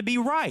opinion to be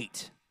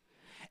right,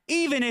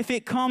 even if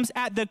it comes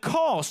at the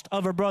cost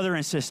of a brother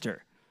and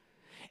sister.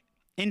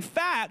 In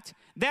fact,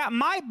 that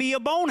might be a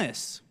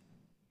bonus.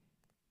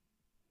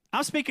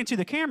 I'm speaking to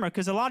the camera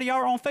because a lot of y'all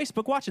are on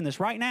Facebook watching this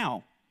right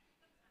now.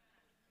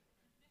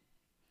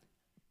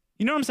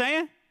 You know what I'm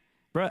saying?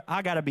 Bro,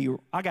 I gotta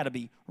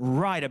be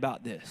right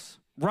about this.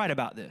 Right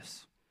about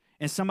this.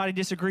 And somebody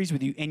disagrees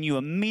with you, and you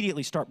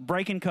immediately start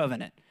breaking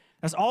covenant.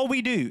 That's all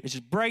we do is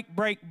just break,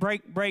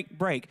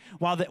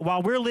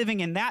 while we're living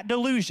in that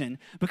delusion,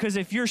 because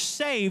if you're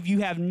saved, you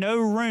have no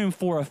room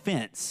for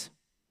offense.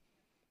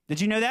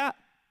 Did you know that?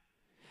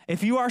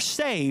 If you are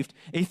saved,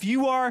 if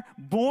you are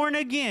born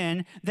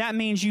again, that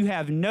means you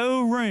have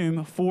no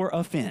room for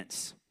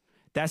offense.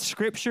 That's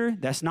scripture.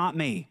 That's not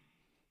me.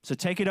 So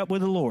take it up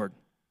with the Lord.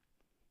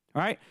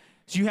 All right?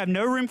 So you have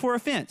no room for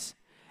offense.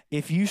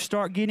 If you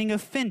start getting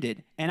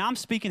offended, and I'm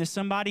speaking to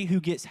somebody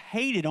who gets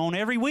hated on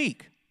every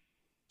week,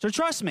 so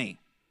trust me.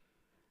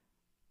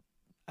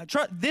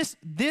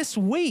 This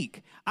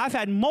week, I've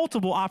had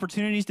multiple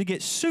opportunities to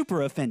get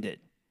super offended.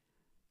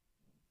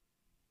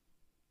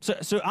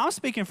 So I'm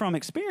speaking from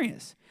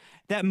experience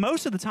that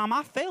most of the time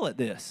I fail at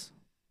this.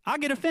 I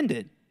get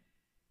offended.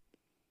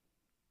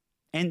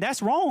 And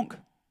that's wrong.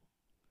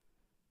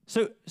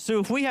 So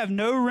if we have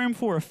no room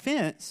for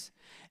offense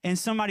and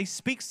somebody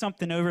speaks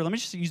something over, let me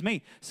just use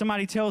me.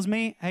 Somebody tells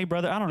me, hey,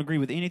 brother, I don't agree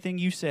with anything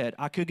you said.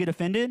 I could get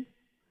offended.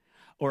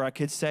 Or I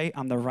could say,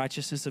 I'm the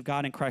righteousness of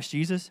God in Christ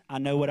Jesus. I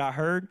know what I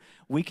heard.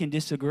 We can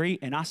disagree,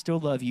 and I still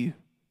love you.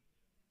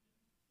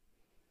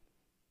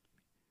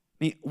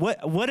 I mean,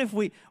 what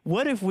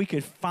if we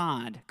could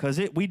find, because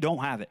we don't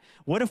have it,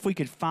 what if we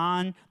could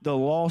find the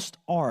lost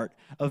art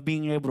of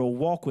being able to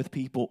walk with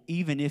people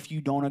even if you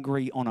don't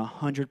agree on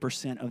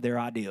 100% of their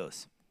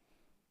ideas?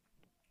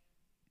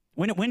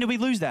 When did we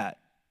lose that?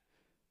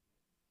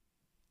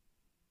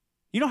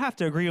 You don't have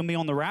to agree with me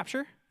on the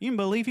rapture. You can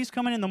believe he's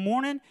coming in the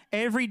morning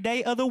every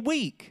day of the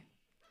week.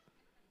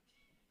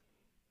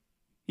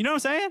 You know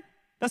what I'm saying?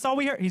 That's all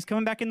we heard. He's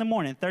coming back in the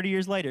morning. 30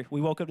 years later,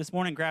 we woke up this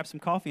morning, grabbed some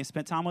coffee, and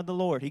spent time with the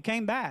Lord. He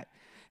came back.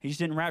 He just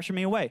didn't rapture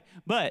me away.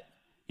 But,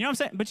 you know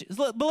what I'm saying?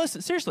 But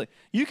listen, seriously,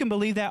 you can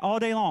believe that all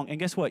day long. And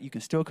guess what? You can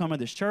still come to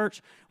this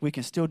church. We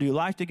can still do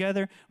life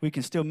together. We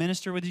can still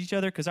minister with each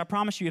other. Because I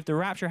promise you, if the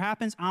rapture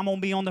happens, I'm going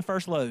to be on the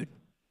first load.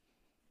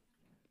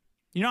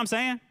 You know what I'm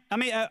saying? I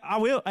mean, I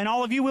will, and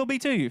all of you will be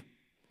too.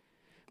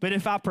 But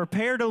if I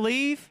prepare to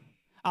leave,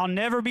 I'll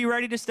never be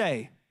ready to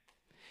stay.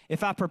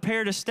 If I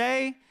prepare to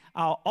stay,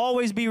 I'll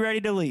always be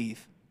ready to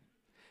leave.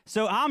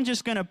 So I'm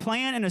just going to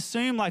plan and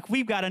assume like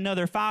we've got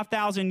another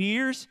 5,000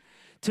 years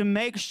to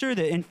make sure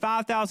that in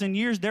 5,000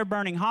 years they're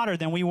burning hotter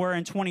than we were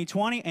in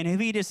 2020. And if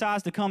he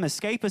decides to come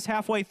escape us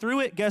halfway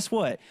through it, guess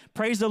what?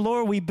 Praise the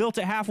Lord, we built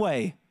it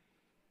halfway.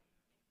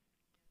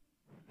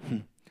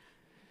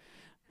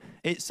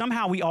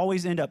 Somehow we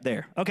always end up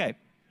there. Okay.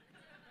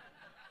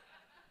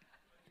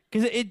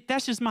 Because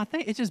that's just my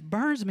thing. It just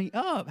burns me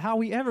up how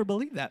we ever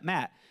believe that.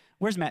 Matt,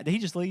 where's Matt? Did he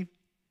just leave?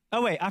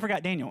 Oh, wait, I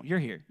forgot Daniel. You're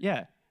here.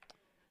 Yeah.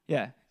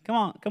 Come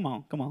on.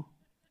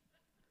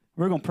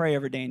 We're going to pray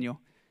over Daniel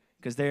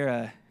because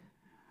they're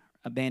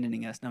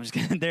abandoning us. No, I'm just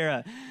kidding.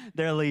 They're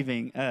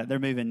leaving. They're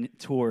moving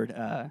toward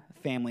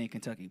family in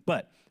Kentucky.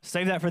 But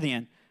save that for the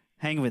end.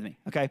 Hang with me,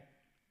 okay?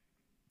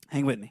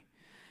 Hang with me.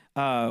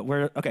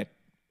 Okay.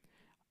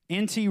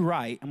 N.T.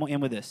 Wright, I'm going to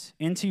end with this.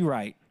 N.T.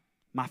 Wright,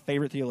 my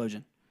favorite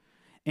theologian.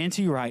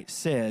 N.T. Wright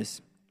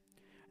says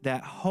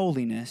that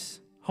holiness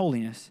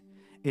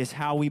is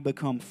how we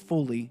become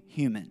fully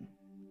human.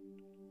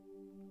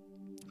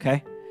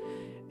 Okay?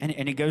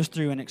 And he goes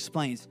through and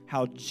explains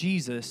how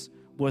Jesus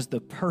was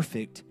the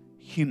perfect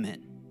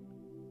human.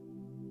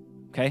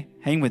 Okay?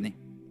 Hang with me.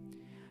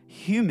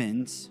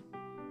 Humans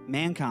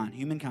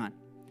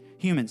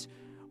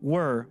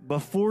were,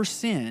 before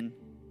sin,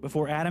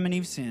 before Adam and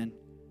Eve sinned,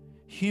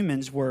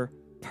 humans were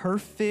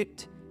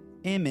perfect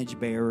image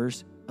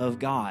bearers of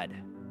God.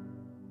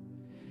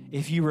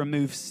 If you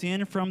remove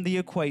sin from the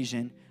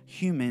equation,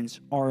 humans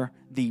are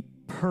the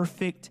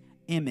perfect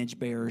image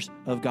bearers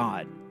of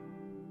God.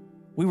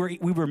 We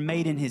were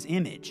made in his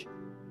image.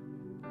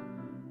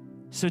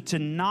 So to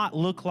not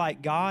look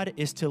like God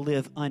is to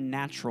live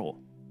unnatural.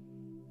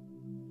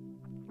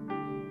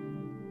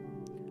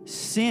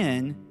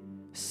 Sin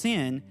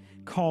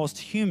caused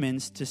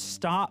humans to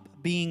stop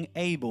being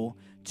able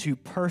to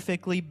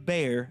perfectly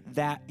bear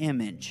that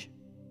image.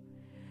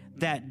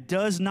 That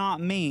does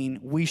not mean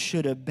we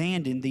should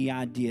abandon the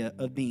idea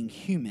of being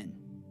human.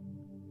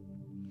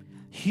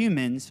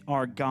 Humans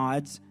are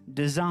God's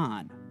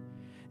design.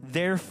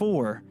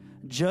 Therefore,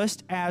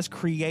 just as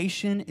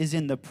creation is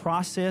in the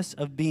process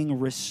of being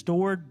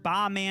restored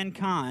by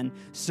mankind,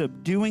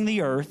 subduing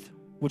the earth,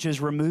 which is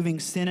removing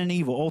sin and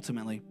evil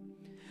ultimately,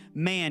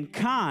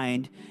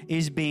 mankind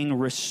is being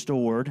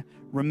restored,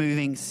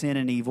 removing sin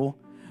and evil,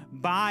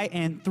 by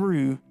and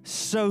through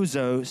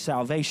sozo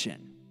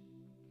salvation.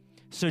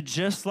 So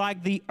just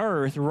like the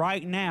earth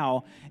right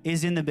now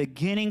is in the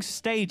beginning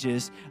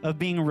stages of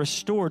being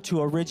restored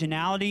to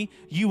originality,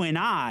 you and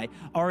I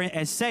are,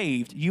 as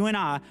saved, you and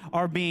I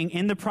are being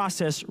in the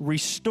process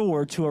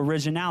restored to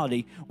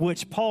originality,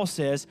 which Paul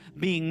says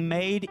being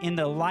made in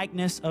the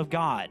likeness of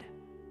God.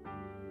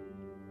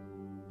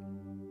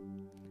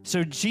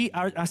 So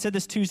I said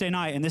this Tuesday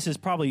night, and this is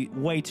probably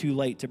way too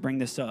late to bring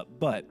this up,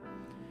 but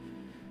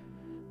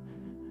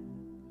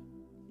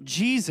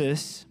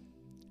Jesus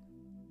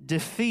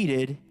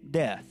defeated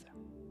death.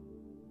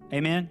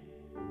 Amen?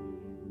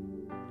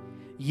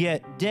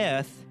 Yet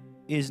death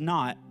is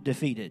not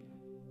defeated.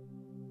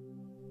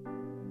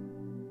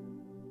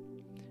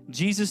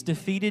 Jesus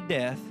defeated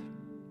death,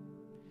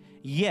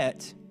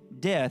 yet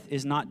death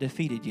is not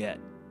defeated yet.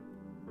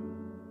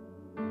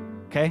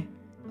 Okay?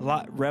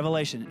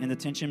 Revelation in the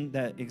tension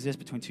that exists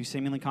between two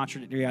seemingly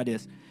contradictory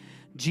ideas.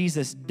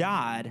 Jesus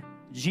died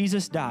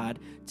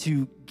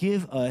to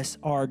give us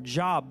our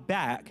job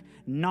back,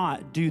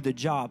 not do the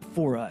job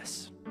for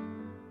us.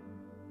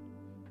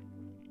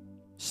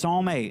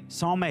 Psalm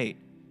 8.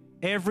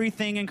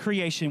 Everything in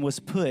creation was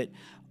put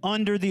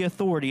under the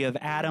authority of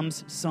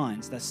Adam's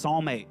sons. That's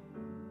Psalm 8.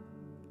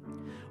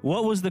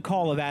 What was the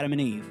call of Adam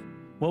and Eve?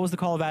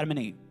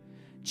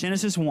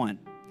 Genesis 1.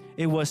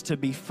 It was to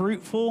be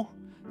fruitful,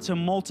 to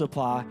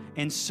multiply,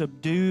 and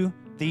subdue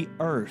the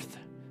earth.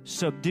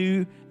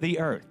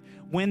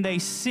 When they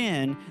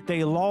sinned,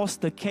 they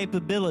lost the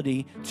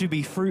capability to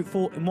be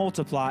fruitful,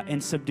 multiply,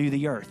 and subdue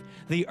the earth.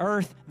 The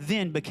earth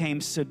then became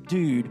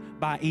subdued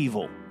by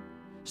evil.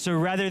 So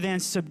rather than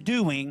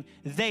subduing,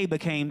 they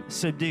became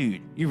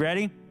subdued. You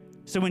ready?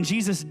 So when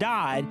Jesus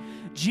died,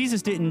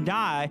 Jesus didn't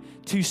die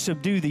to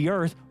subdue the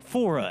earth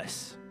for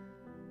us.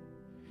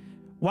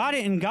 Why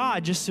didn't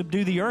God just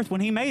subdue the earth when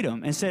he made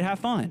them and said, have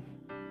fun?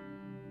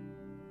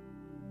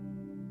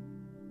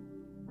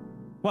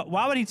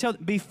 Why would he tell,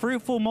 be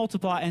fruitful,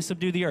 multiply, and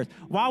subdue the earth?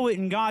 Why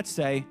wouldn't God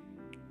say,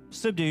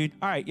 subdued,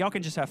 all right, y'all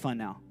can just have fun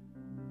now?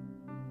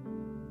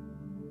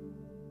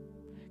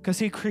 Because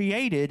he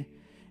created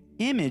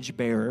image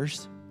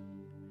bearers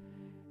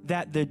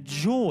that the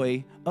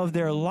joy of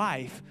their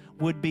life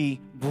would be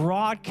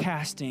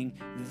broadcasting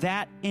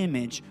that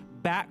image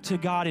back to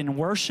God in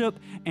worship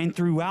and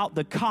throughout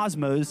the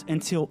cosmos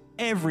until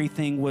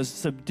everything was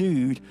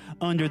subdued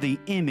under the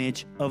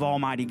image of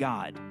Almighty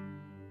God.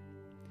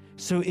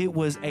 So it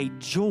was a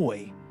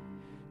joy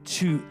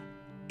to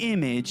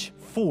image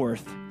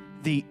forth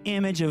the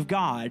image of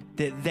God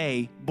that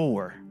they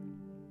bore.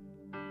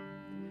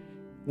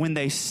 When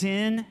they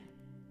sinned,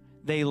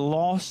 they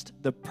lost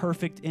the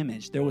perfect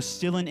image. There was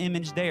still an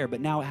image there, but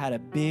now it had a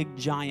big,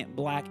 giant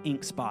black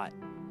ink spot.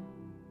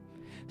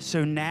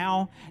 So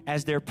now,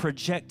 as they're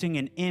projecting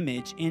an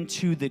image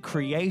into the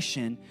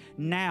creation,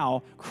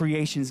 now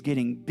creation's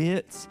getting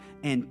bits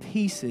and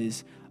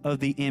pieces of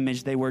the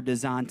image they were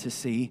designed to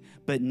see,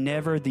 but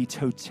never the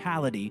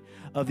totality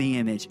of the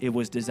image it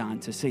was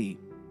designed to see.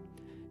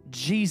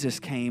 Jesus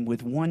came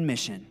with one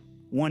mission,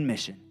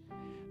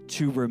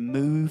 to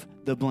remove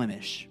the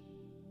blemish.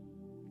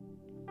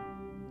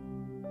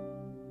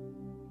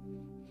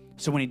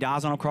 So when he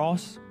dies on a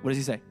cross, what does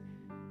he say?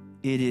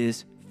 It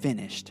is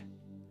finished,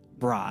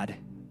 bride.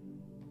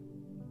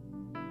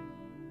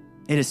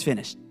 It is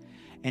finished.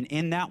 And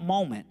in that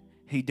moment,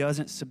 he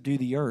doesn't subdue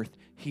the earth.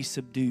 He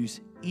subdues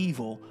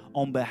evil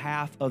on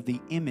behalf of the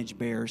image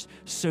bearers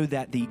so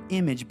that the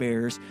image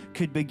bearers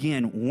could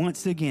begin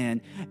once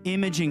again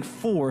imaging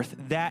forth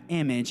that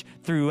image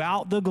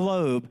throughout the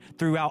globe,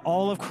 throughout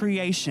all of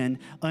creation,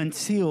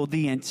 until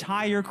the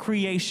entire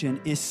creation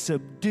is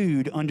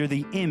subdued under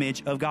the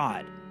image of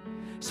God.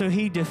 So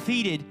he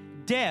defeated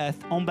death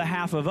on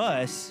behalf of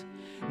us.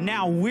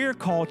 Now we're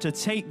called to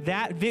take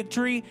that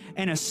victory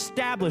and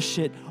establish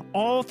it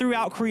all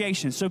throughout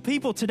creation. So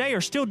people today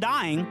are still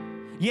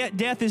dying, yet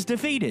death is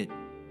defeated.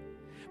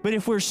 But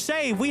if we're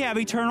saved, we have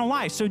eternal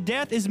life. So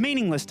death is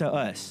meaningless to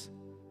us.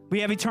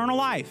 We have eternal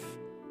life,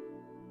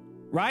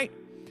 right?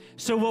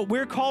 So what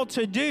we're called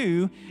to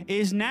do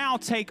is now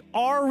take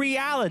our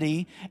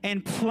reality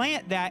and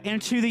plant that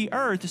into the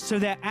earth so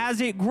that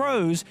as it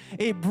grows,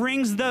 it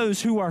brings those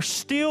who are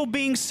still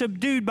being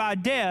subdued by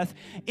death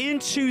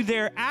into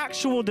their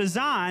actual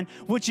design,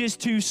 which is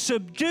to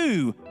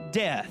subdue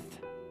death.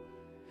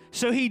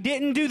 So he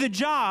didn't do the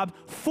job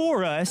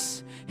for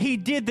us. He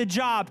did the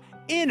job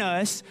in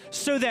us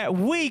so that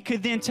we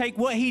could then take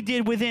what he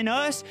did within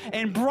us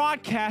and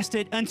broadcast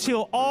it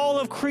until all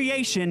of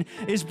creation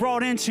is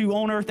brought into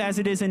on earth as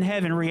it is in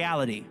heaven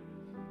reality.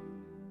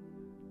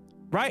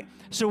 Right?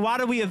 So why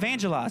do we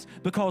evangelize?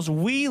 Because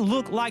we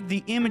look like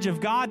the image of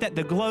God that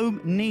the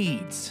globe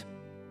needs.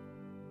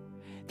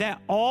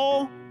 That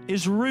all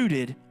is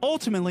rooted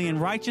ultimately in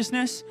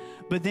righteousness,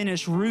 but then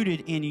it's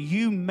rooted in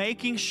you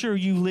making sure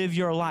you live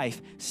your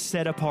life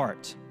set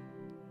apart.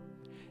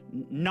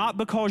 Not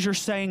because you're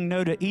saying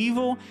no to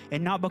evil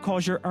and not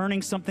because you're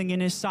earning something in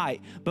his sight,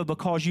 but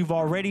because you've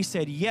already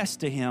said yes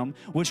to him,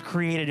 which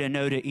created a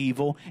no to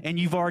evil, and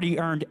you've already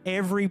earned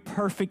every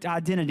perfect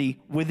identity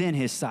within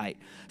his sight.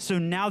 So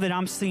now that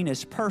I'm seen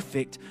as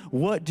perfect,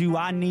 what do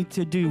I need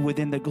to do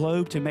within the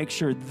globe to make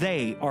sure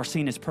they are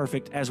seen as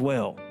perfect as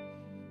well?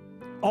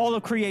 All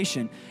of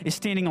creation is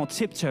standing on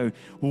tiptoe,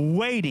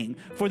 waiting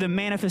for the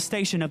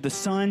manifestation of the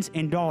sons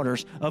and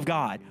daughters of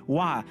God.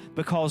 Why?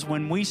 Because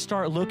when we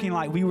start looking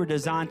like we were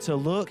designed to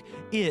look,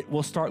 it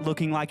will start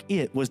looking like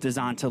it was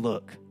designed to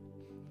look.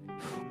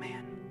 Oh,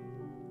 man.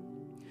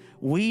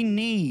 We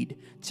need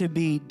to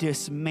be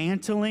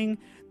dismantling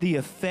the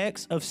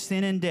effects of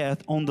sin and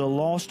death on the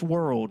lost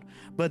world,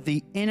 but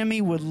the enemy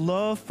would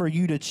love for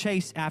you to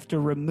chase after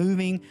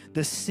removing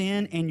the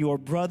sin in your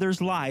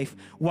brother's life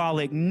while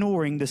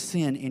ignoring the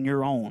sin in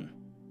your own.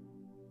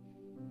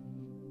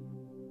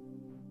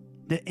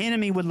 The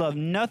enemy would love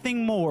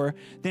nothing more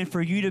than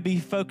for you to be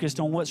focused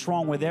on what's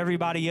wrong with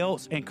everybody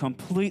else and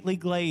completely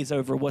glaze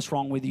over what's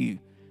wrong with you.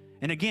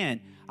 And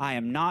again, I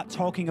am not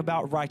talking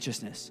about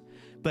righteousness.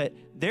 But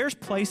there's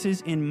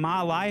places in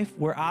my life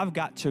where I've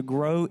got to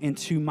grow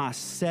into my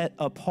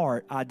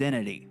set-apart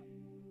identity.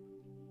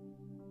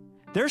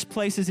 There's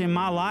places in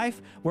my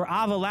life where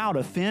I've allowed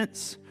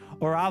offense,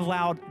 or I've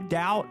allowed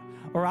doubt,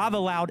 or I've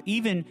allowed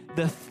even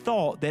the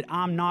thought that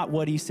I'm not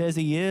what he says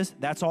he is.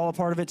 That's all a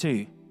part of it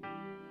too.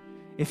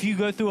 If you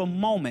go through a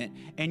moment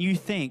and you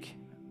think,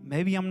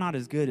 maybe I'm not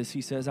as good as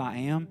he says I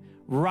am,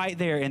 right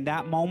there in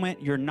that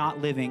moment, you're not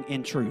living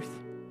in truth.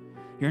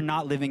 You're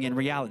not living in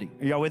reality.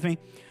 Are y'all with me?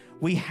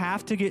 We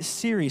have to get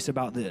serious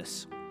about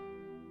this.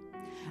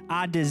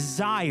 I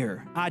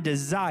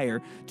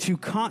desire to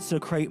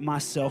consecrate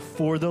myself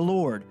for the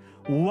Lord.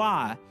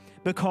 Why?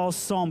 Because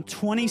Psalm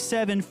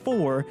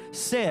 27:4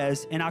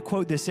 says, and I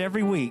quote this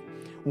every week,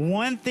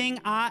 one thing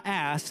I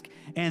ask,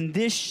 and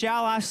this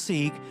shall I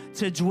seek,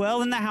 to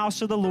dwell in the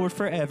house of the Lord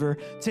forever,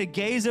 to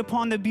gaze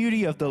upon the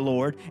beauty of the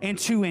Lord, and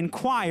to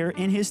inquire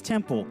in his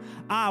temple.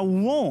 I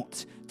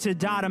want to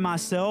die to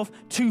myself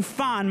to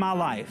find my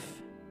life.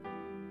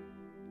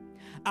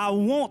 I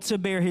want to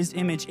bear his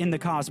image in the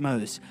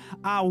cosmos.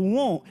 I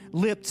want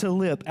lip to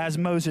lip as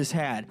Moses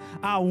had.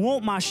 I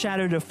want my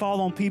shadow to fall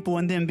on people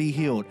and then be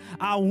healed.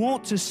 I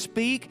want to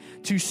speak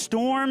to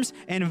storms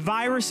and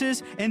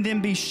viruses and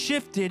then be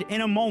shifted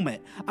in a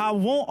moment. I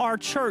want our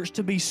church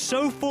to be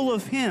so full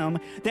of him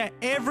that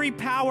every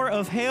power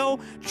of hell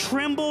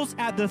trembles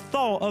at the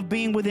thought of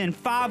being within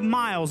 5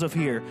 miles of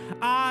here.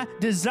 I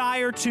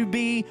desire to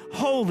be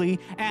holy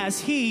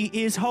as he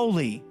is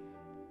holy.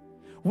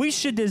 We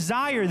should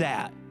desire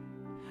that.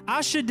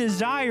 I should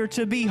desire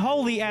to be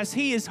holy as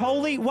he is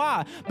holy.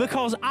 Why?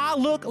 Because I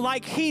look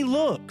like he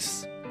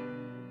looks.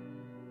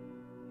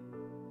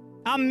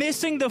 I'm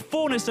missing the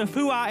fullness of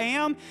who I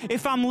am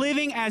if I'm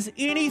living as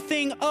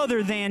anything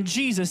other than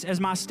Jesus as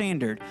my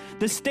standard.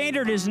 The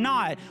standard is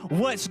not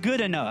what's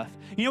good enough.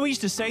 You know, we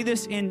used to say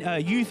this in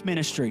youth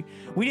ministry.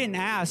 We didn't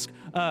ask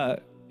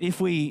if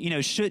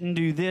we, shouldn't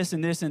do this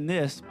and this and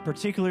this,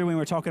 particularly when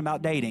we're talking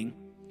about dating.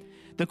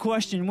 The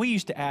question we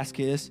used to ask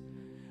is,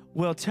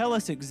 well, tell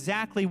us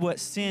exactly what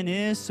sin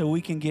is so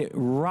we can get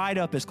right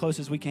up as close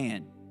as we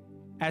can.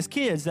 As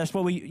kids, that's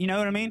what you know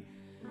what I mean?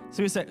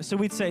 So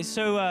we'd say,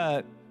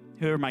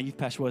 whoever my youth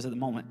pastor was at the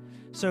moment.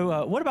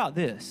 So what about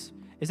this?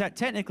 Is that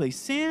technically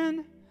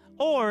sin,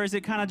 or is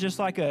it kind of just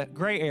like a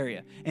gray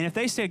area? And if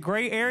they said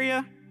gray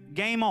area,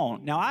 game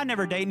on. Now, I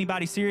never date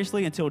anybody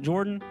seriously until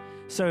Jordan,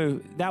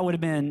 so that would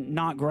have been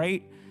not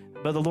great,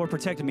 but the Lord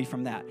protected me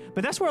from that.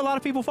 But that's where a lot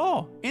of people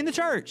fall in the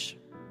church.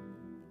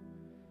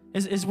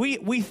 Is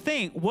we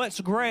think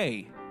what's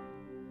gray.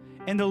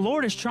 And the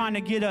Lord is trying to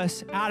get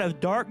us out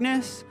of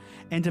darkness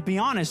and, to be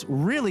honest,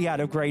 really out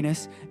of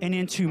grayness and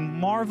into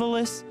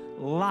marvelous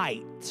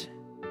light.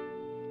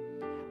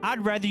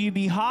 I'd rather you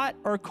be hot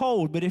or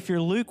cold, but if you're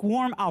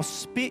lukewarm, I'll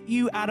spit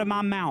you out of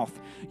my mouth.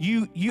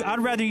 I'd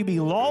rather you be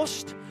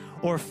lost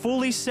or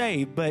fully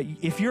saved, but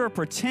if you're a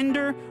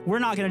pretender, we're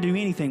not going to do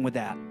anything with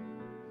that.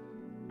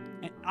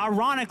 And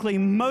ironically,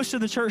 most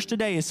of the church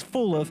today is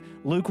full of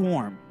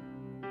lukewarm.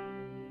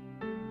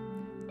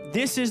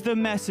 This is the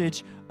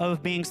message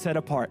of being set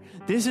apart.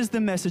 This is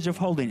the message of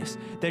holiness,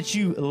 that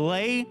you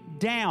lay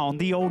down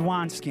the old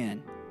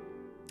wineskin,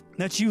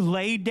 that you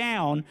lay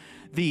down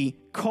the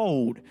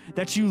cold,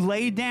 that you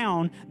lay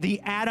down the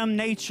Adam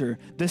nature,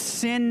 the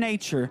sin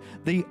nature,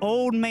 the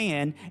old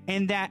man,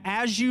 and that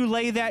as you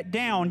lay that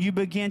down, you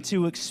begin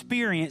to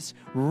experience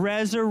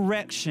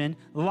resurrection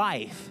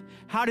life.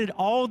 How did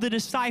all the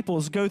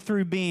disciples go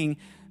through being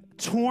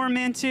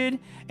tormented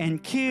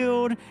and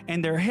killed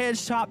and their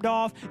heads chopped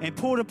off and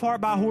pulled apart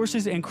by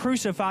horses and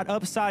crucified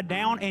upside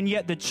down, and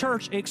yet the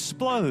church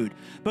explode?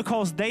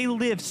 Because they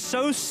lived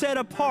so set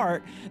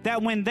apart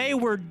that when they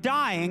were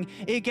dying,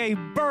 it gave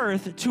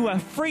birth to a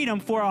freedom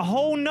for a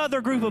whole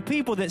nother group of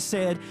people that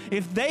said,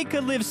 if they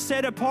could live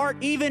set apart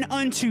even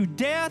unto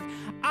death,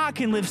 I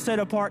can live set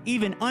apart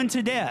even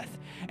unto death.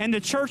 And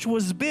the church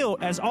was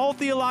built, as all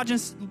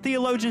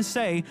theologians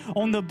say,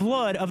 on the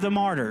blood of the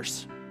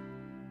martyrs.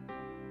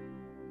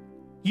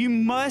 You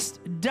must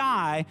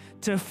die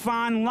to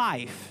find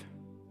life.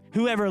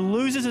 Whoever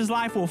loses his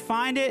life will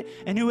find it,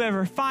 and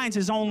whoever finds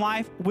his own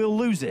life will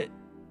lose it.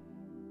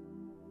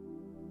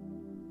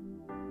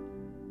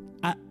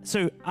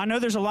 So I know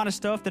there's a lot of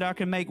stuff that I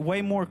can make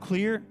way more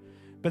clear,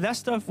 but that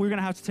stuff we're going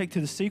to have to take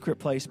to the secret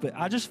place. But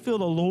I just feel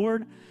the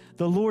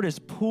Lord is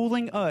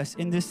pulling us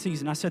in this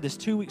season. I said this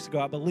 2 weeks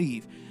ago, I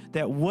believe,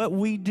 that what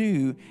we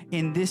do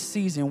in this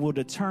season will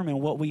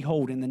determine what we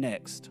hold in the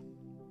next.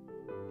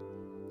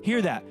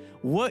 Hear that.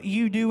 What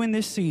you do in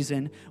this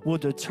season will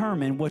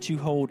determine what you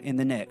hold in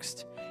the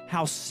next.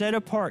 How set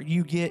apart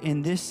you get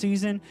in this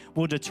season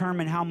will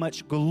determine how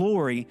much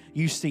glory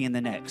you see in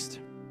the next.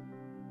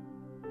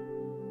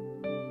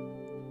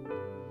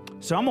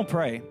 So I'm going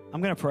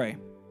to pray.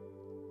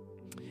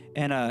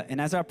 And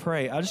as I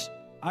pray, I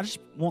just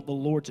want the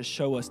Lord to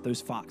show us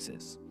those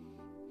foxes.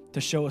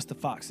 To show us the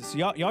foxes. So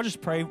y'all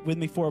just pray with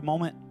me for a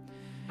moment.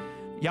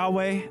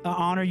 Yahweh, I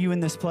honor you in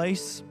this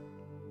place.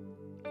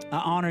 I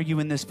honor you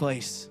in this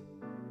place.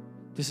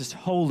 This is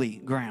holy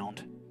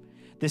ground.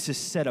 This is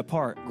set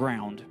apart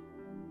ground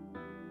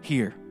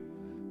here.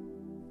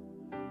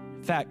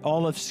 In fact,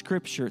 all of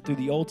Scripture through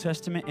the Old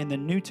Testament and the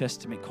New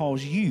Testament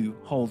calls you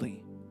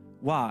holy.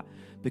 Why?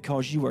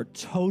 Because you are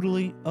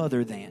totally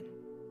other than.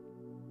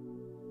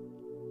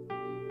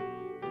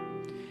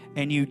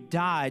 And you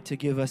died to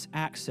give us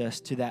access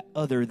to that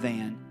other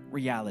than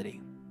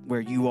reality where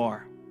you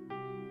are.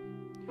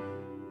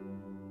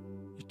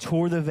 You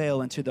tore the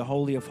veil into the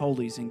Holy of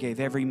Holies and gave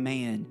every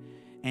man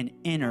an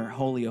inner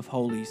Holy of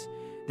Holies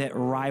that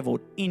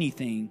rivaled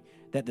anything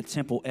that the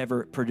temple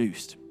ever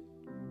produced.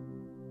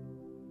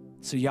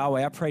 So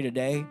Yahweh, I pray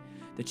today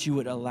that you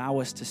would allow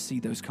us to see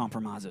those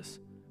compromises.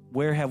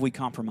 Where have we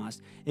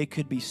compromised? It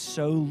could be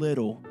so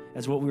little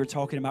as what we were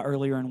talking about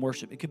earlier in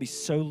worship. It could be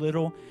so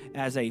little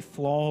as a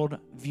flawed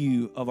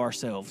view of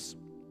ourselves.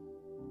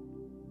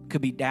 It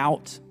could be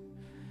doubt.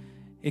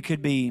 It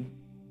could be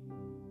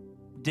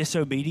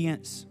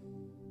disobedience.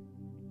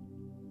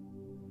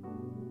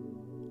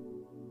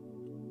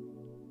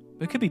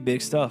 But it could be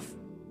big stuff.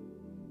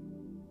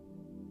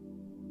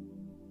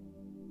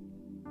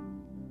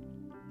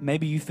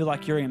 Maybe you feel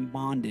like you're in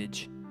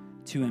bondage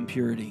to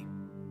impurity.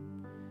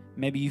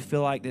 Maybe you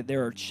feel like that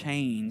there are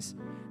chains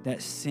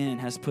that sin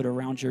has put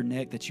around your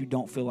neck that you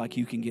don't feel like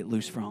you can get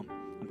loose from.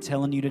 I'm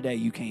telling you today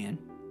you can.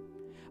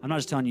 I'm not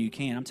just telling you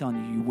can, I'm telling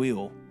you you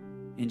will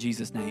in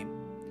Jesus' name.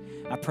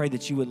 I pray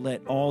that you would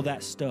let all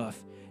that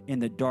stuff in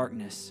the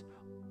darkness,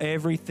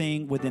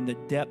 everything within the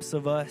depths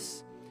of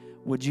us,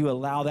 would you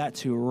allow that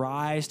to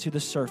rise to the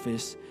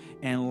surface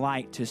and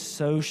light to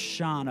so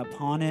shine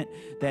upon it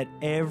that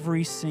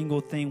every single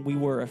thing we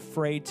were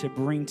afraid to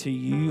bring to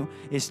you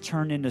is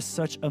turned into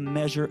such a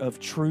measure of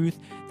truth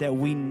that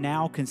we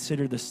now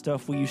consider the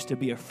stuff we used to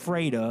be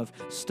afraid of,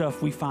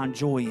 stuff we find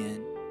joy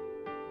in.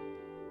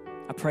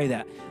 I pray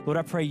that. Lord,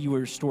 I pray you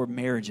would restore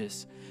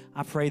marriages.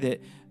 I pray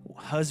that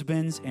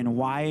husbands and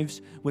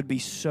wives would be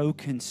so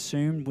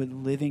consumed with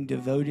living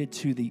devoted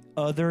to the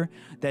other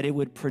that it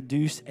would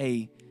produce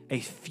a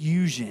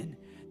fusion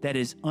that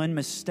is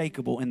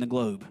unmistakable in the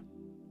globe.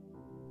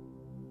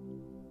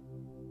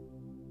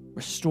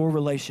 Restore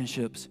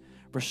relationships.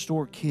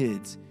 Restore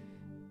kids.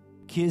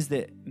 Kids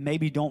that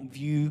maybe don't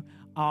view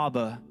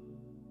Abba,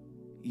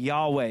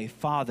 Yahweh,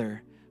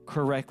 Father,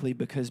 correctly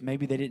because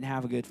maybe they didn't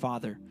have a good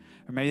father,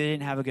 or maybe they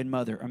didn't have a good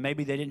mother, or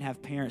maybe they didn't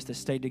have parents that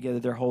stayed together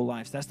their whole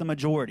lives. That's the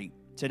majority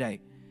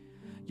today.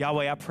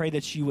 Yahweh, I pray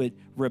that you would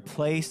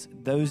replace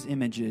those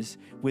images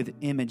with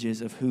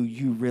images of who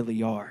you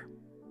really are,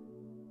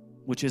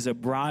 which is a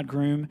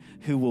bridegroom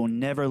who will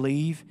never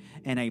leave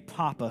and a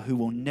papa who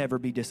will never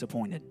be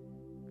disappointed.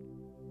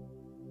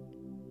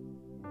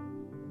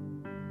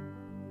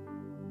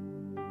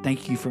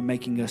 Thank you for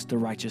making us the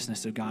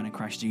righteousness of God in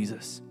Christ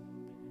Jesus,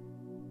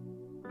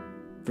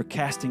 for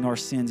casting our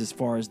sins as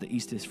far as the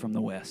east is from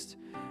the west.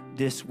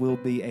 This will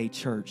be a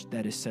church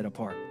that is set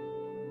apart.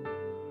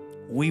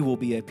 We will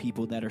be a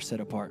people that are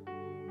set apart.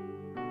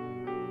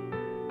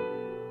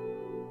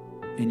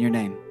 In your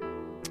name,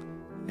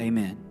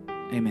 amen.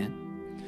 Amen.